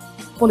Selce.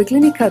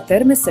 Poliklinika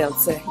Terme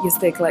Selce je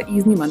stekla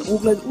izniman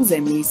ugled u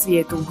zemlji i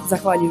svijetu,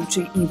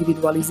 zahvaljujući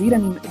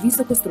individualiziranim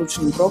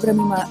visokostručnim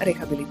programima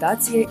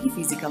rehabilitacije i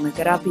fizikalne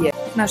terapije.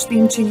 Naš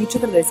tim čini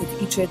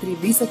 44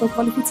 visoko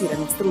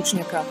kvalificiranih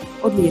stručnjaka,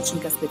 od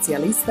liječnika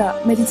specijalista,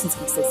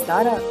 medicinskih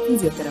sestara,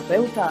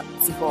 fizioterapeuta,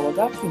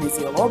 psihologa,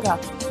 kineziologa,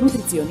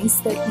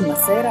 nutricioniste i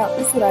masera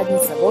u suradnji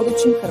sa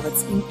vodećim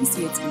hrvatskim i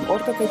svjetskim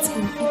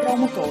ortopedskim i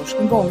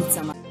traumatološkim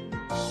bolnicama.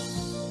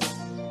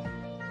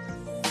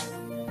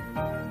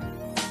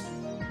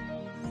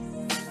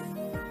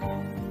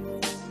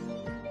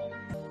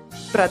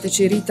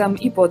 Prateći ritam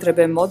i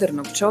potrebe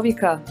modernog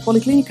čovjeka,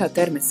 Poliklinika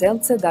Terme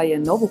Selce daje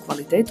novu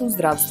kvalitetu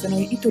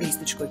zdravstvenoj i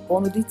turističkoj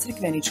ponudi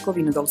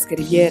Crikveničko-Vinodolske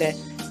rivijere,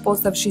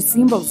 postavši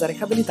simbol za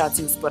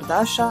rehabilitaciju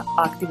sportaša,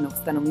 aktivnog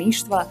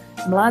stanovništva,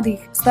 mladih,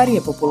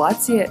 starije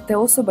populacije te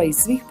osoba iz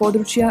svih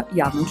područja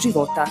javnog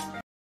života.